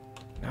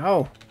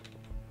 No.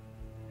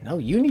 No,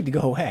 you need to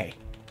go away.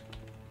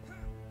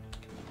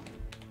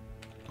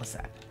 What's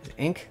that? Is it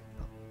ink?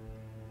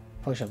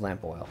 Potion of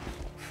lamp oil.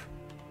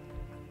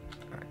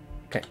 Alright.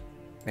 Okay.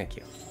 Thank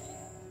you.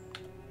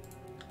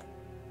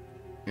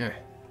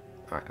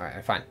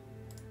 Alright, fine.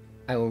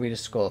 I will read a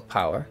scroll of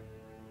power.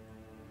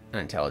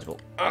 Unintelligible.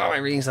 Oh, my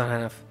reading's not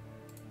enough.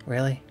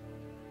 Really?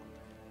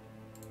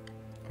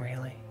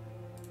 Really?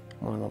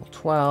 I'm on level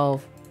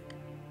 12.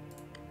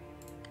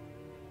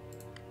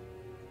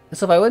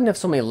 So if I wouldn't have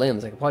so many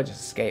limbs, I could probably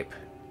just escape.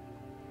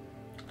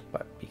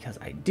 But because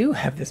I do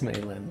have this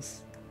many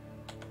limbs...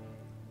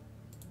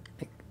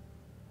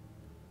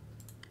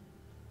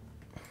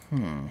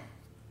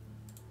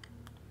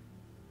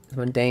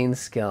 Mundane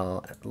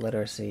skill,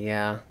 literacy,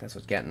 yeah, that's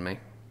what's getting me.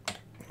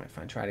 Alright,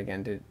 fine, try it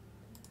again, dude.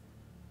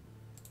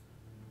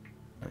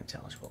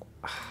 Unintelligible.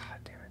 Ah,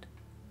 damn it.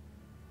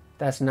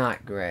 That's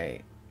not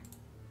great.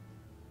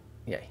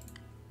 Yay.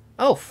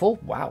 Oh, full,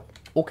 wow.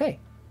 Okay.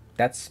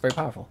 That's very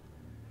powerful.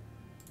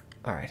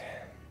 Alright.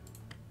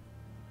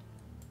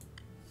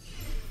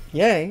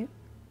 Yay.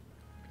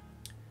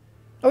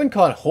 I wouldn't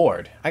call it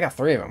horde. I got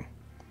 3 of them.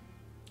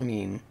 I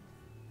mean...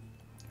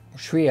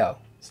 Trio.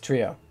 It's a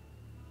trio.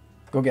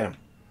 Go get him.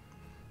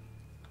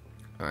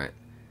 Alright.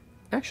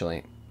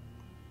 Actually,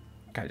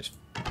 I just...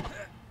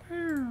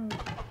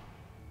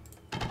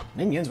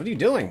 Minions, what are you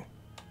doing?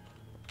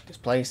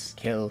 Displace,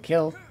 kill,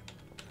 kill.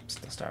 I'm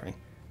still starving.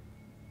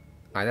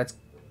 Alright, that's...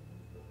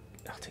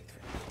 I'll take the...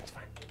 That's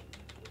fine.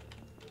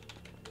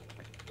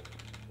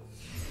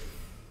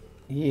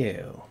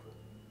 Ew.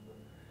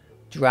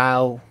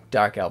 Drow,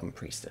 Dark Elven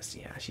Priestess.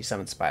 Yeah, she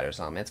summoned spiders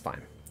on me. It's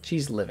fine.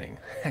 She's living.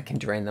 I can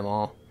drain them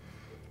all.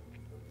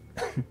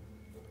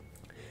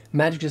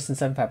 Magic resistance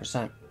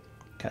 75%.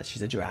 Because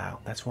she's a drow.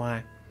 That's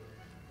why.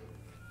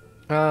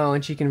 Oh,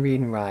 and she can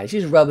read and write.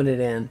 She's rubbing it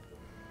in.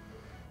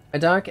 A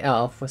dark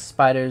elf with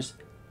spiders'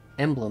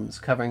 emblems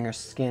covering her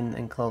skin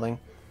and clothing.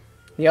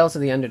 The elves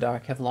of the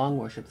Underdark have long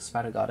worshipped the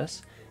spider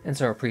goddess, and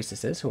so are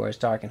priestesses, who are as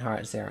dark in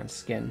heart as they are in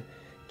skin.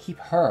 Keep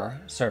her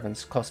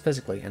servants close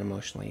physically and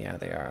emotionally. Yeah,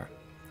 they are.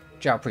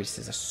 Drow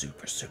priestesses are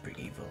super, super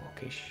evil.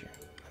 Okay, sure.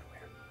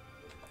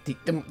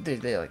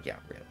 They're like, yeah,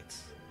 really.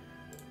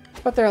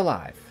 But they're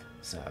alive,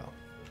 so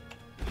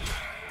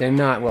they're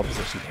not well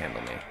positioned to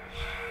handle me.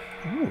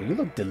 Ooh, you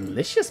look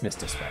delicious,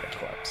 Mr. Spider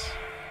Corpse.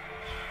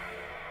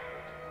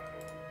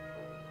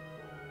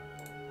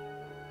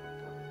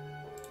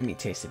 Let me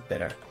taste it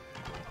bitter.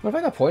 What if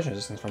I got poison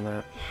resistance from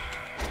that?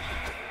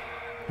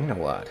 You know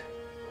what?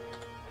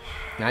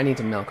 I need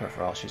to milk her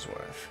for all she's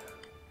worth.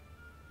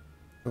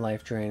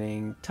 Life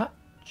draining touch.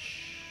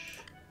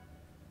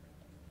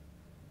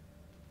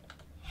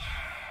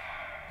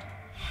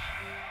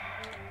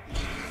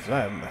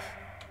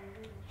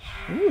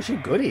 Ooh, she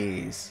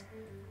goodies.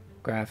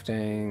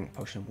 Grafting,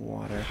 potion of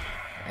water.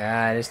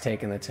 Ah, it is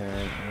taking the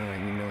turn. Oh,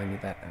 you know I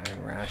need that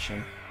iron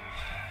ration.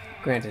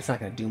 Granted, it's not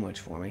going to do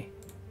much for me.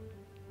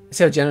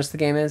 See how generous the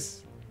game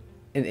is?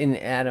 In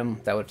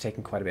Adom, that would have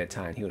taken quite a bit of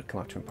time. He would have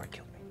come up to me and probably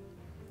killed me.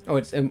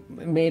 Oh,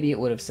 maybe it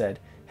would have said,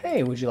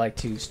 hey, would you like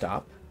to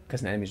stop?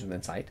 Because an enemy's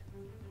within sight.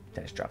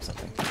 Did I just drop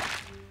something? God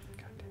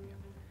damn you.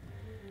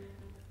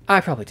 I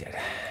probably did.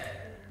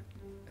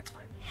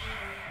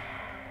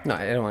 No,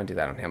 I don't want to do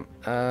that on him.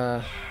 Do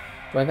I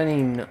have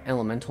any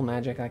elemental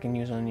magic I can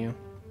use on you?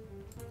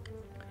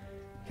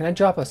 Can I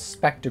drop a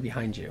specter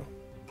behind you?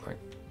 Alright.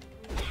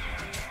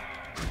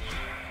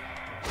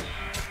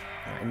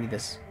 I need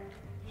this.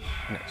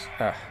 Nice.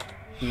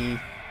 E.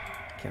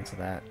 Cancel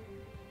that.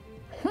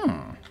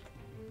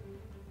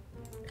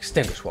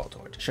 Extinguish wall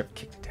torch. I should have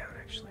kicked it down,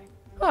 actually.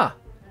 Ah!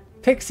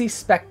 Pixie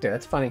Spectre.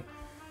 That's funny.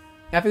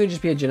 I figured it'd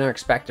just be a generic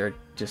specter.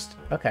 Just,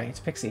 okay, it's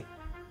Pixie.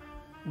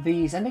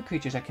 These ended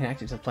creatures are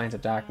connected to the planes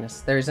of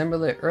darkness. They resemble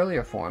their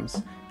earlier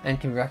forms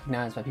and can be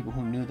recognized by people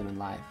who knew them in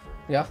life.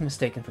 They are often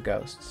mistaken for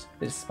ghosts.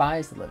 They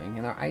despise the living,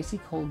 and their icy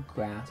cold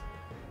grasp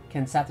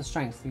can sap the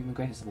strength of even the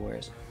greatest of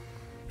warriors.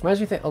 Reminds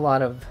me of a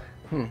lot of...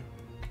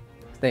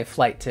 They have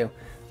Flight, too.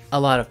 A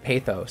lot of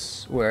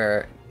Pathos,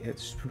 where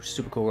it's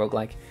super cool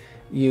roguelike.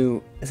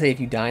 You, say if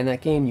you die in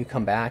that game, you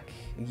come back,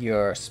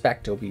 your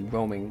spectre will be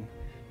roaming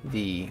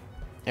the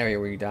area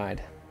where you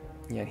died.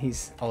 Yeah,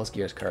 all his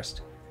gear is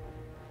cursed.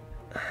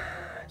 Do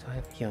I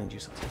have healing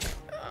juice?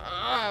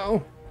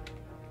 Oh!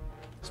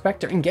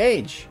 Spectre,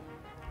 engage!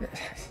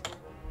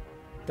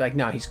 They're like,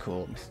 no, he's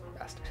cool.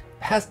 Bastard.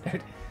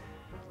 Bastard.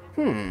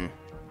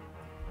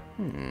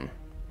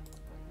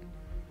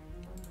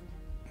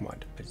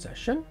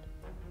 Possession?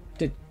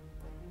 Did...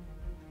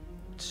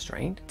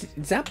 Strained?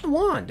 Zap the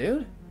wand,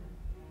 dude.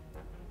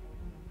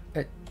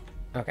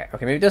 Okay,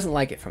 maybe it doesn't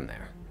like it from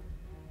there.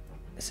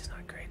 This is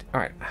not great.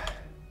 Alright.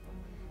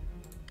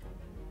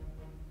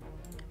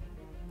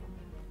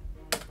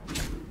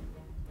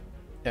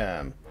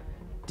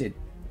 Did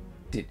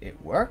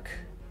it work?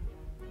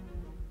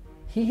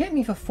 He hit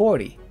me for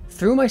 40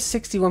 through my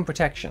 61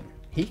 protection.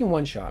 He can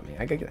one-shot me.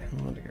 I gotta get the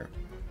hell out of here.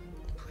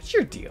 What's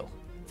your deal?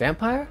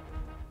 Vampire?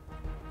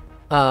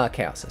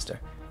 Chaos Sister.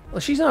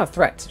 Well, she's not a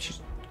threat. She's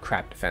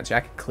crap defense.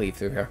 I could cleave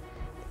through her.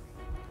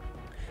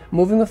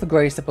 Moving with the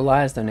grace that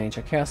belies their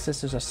nature, Chaos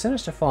Sisters are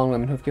sinister fallen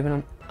women who have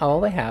given all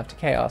they have to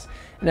chaos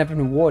and have been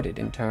rewarded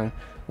in turn.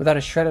 Without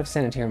a shred of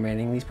sanity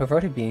remaining, these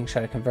perverted beings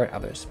try to convert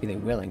others, be they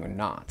willing or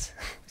not.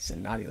 She's a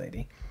naughty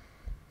lady.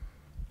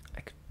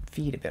 I could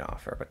feed a bit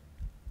off her, but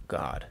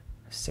God,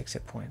 6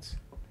 hit points.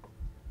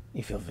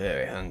 You feel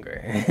very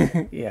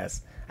hungry.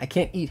 Yes, I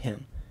can't eat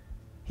him.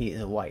 He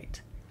is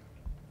white.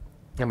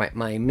 And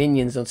my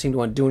minions don't seem to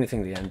want to do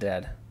anything to the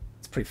undead.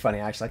 It's pretty funny,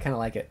 actually. I kind of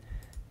like it.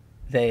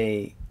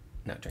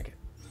 No, drink it.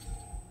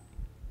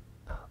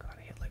 Oh, God,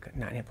 I hit like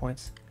 9 hit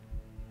points.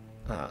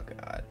 Oh,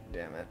 God,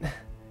 damn it.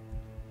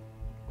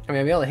 I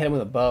mean, I'd be able to hit him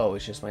with a bow.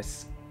 It's just my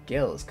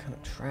skill is kind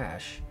of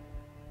trash.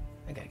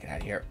 I gotta get out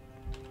of here.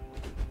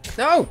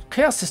 No!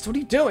 Chaos Sister, what are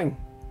you doing?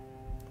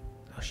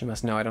 Oh, she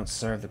must know I don't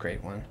serve the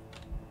Great One.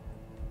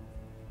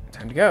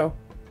 Time to go.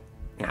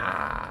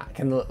 Ah,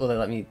 will they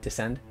let me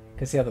descend?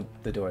 Can see how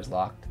the door is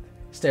locked.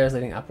 Stairs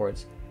leading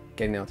upwards.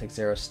 Getting there will take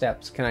 0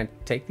 steps. Can I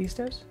take these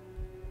stairs?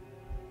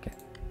 Okay.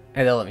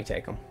 And they'll let me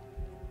take them.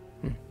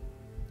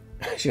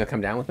 She gonna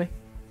come down with me?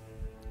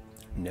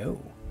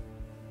 No.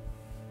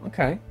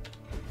 Okay.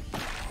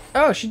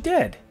 Oh, she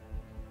did.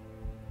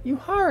 You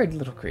horrid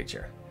little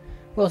creature.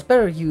 Well, it's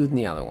better you than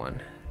the other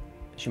one.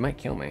 She might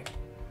kill me.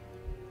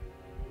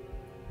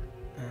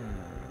 Oh,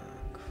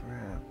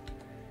 crap.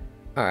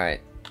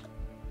 Alright.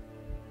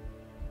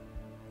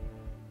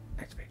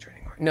 Activate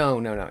training. No.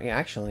 Yeah,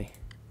 actually.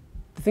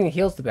 The thing that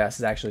heals the best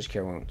is actually just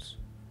cure wounds.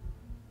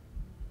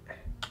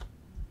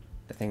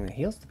 The thing that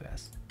heals the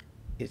best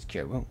is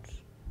cure wounds.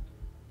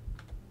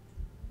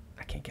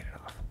 I can't get it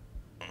off.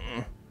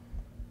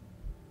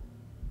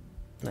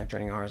 Life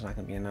draining R is not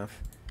going to be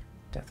enough.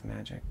 Death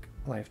magic.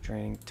 Life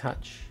draining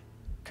touch.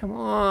 Come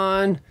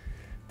on!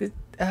 This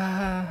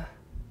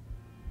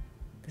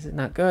is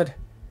not good.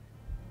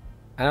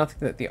 I don't think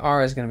that the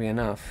R is going to be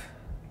enough.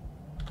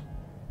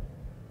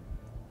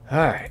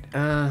 Alright.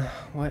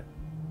 What?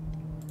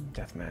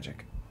 Death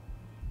magic.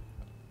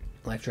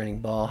 Life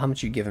draining ball. How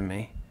much are you giving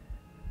me?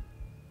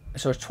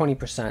 So it's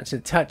 20%. So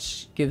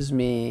touch gives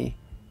me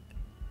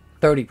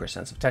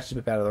 30%. So touch is a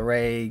bit better. The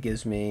ray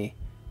gives me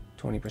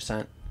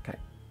 20%. Okay.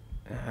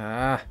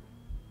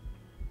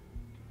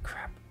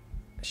 Crap.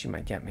 She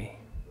might get me.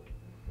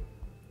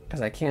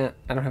 Because I don't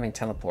have any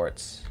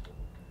teleports.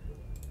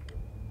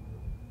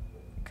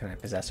 Can I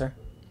possess her?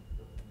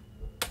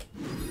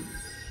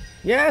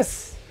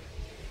 Yes!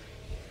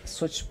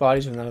 Switch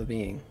bodies with another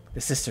being.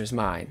 The sister is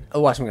mine. Oh,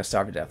 watch me go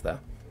starve to death, though.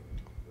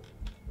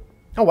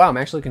 Oh, wow, I'm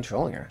actually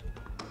controlling her.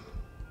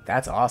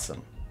 That's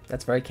awesome.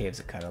 That's very Caves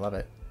of Cut. I love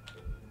it.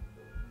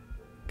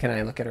 Can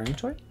I look at her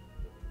inventory?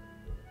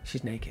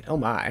 She's naked. Oh,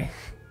 my.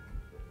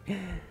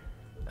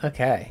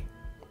 Okay.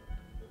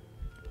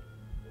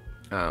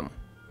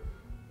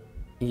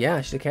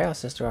 Yeah, she's a Chaos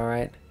Sister,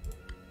 alright.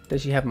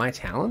 Does she have my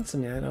talents? I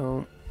mean, I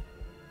don't...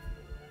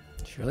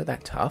 Is she really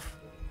that tough?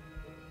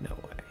 No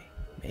way.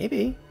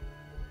 Maybe.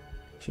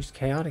 She's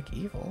chaotic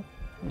evil.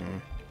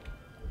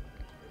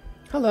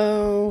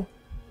 Hello,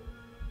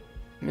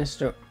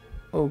 Mr.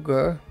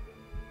 Ogre.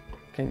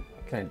 Can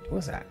I...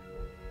 What's that?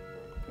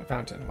 A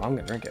fountain. Well, I'm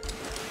gonna drink it.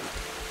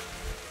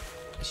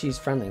 She's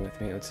friendly with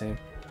me, it would seem.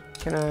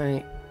 Can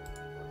I...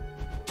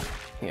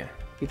 Yeah,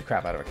 beat the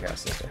crap out of a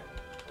Chaos Sister.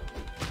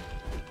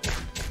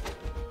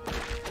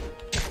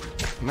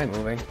 Am I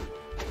moving?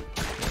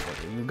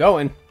 Where are you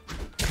going?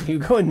 Where are you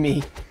going,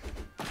 me?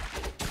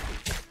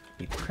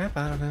 Beat the crap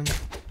out of him.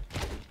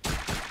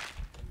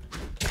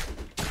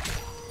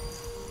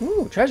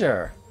 Ooh,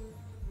 treasure!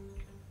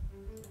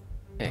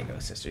 There you go,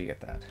 sister, you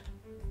get that.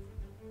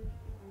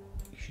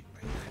 You should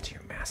bring that to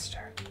your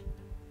master.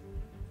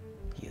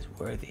 He is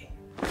worthy.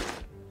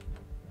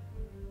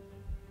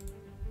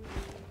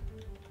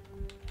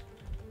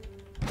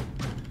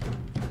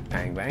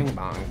 Bang, bang,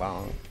 bong,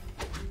 bong.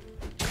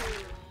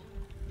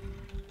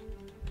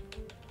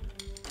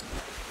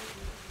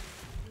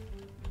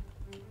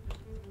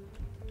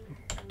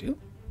 Do?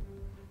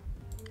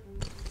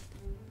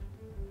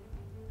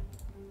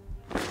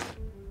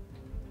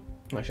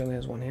 Oh, she only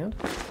has one hand?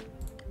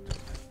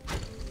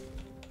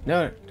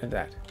 No, not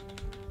that.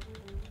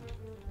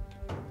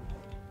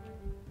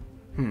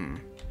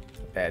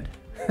 Bed.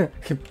 I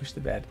can push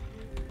the bed.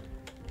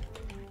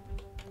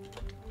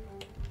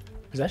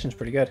 Possession's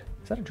pretty good.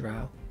 Is that a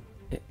drow?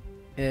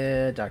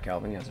 Dark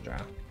Elven, yeah, it's a drow.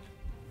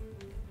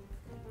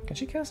 Can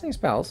she cast any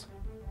spells?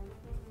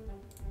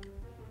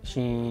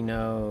 She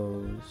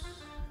knows...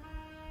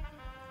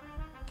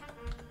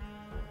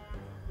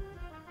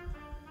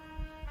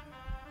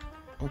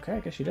 Okay, I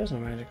guess she does know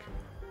magic.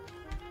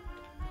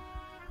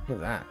 Look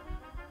at that.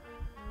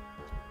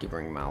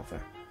 Gibbering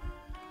mouther.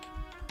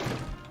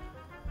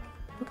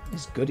 Look at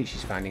this goodie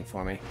she's finding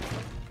for me.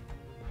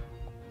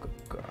 Good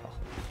girl.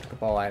 Pick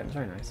up all items.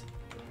 Very nice.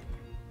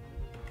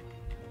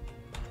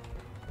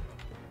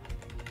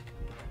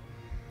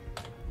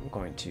 I'm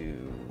going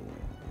to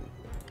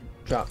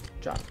drop.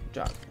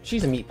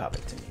 She's a meat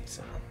puppet to me,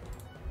 so.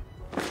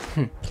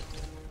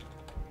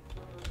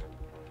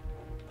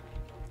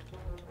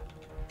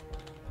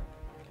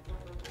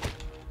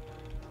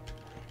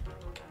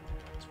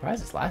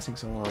 Surprised it's lasting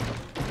so long.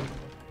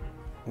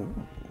 Ooh.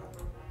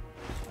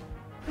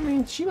 I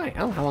mean, she might. I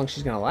don't know how long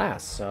she's gonna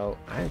last. So,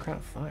 Iron Crown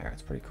of Fire.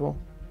 It's pretty cool.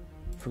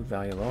 Food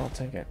value low. I'll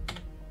take it.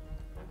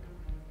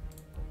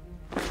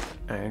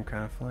 Iron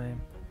Crown of Flame.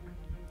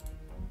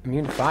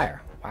 Immune to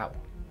fire. Wow.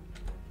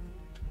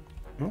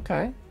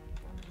 Okay.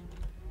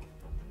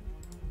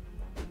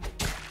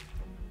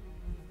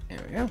 There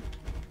we go.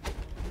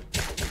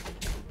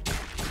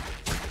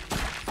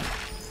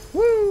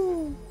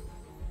 Woo!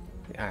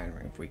 The Iron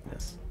Ring of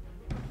Weakness.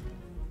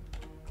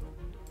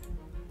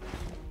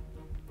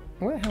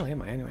 Where the hell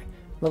am I anyway?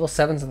 Level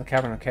 7's in the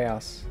Caverns of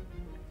Chaos.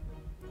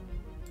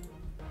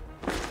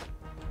 I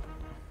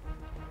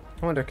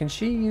wonder, can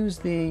she use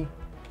the...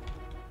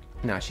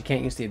 No, she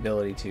can't use the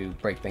ability to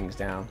break things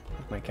down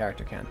like my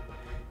character can.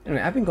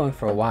 Anyway, I've been going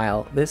for a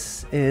while.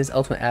 This is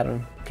Ultimate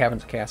Adom,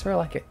 Caverns of Chaos. I really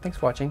like it. Thanks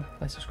for watching.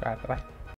 Like, subscribe. Bye-bye.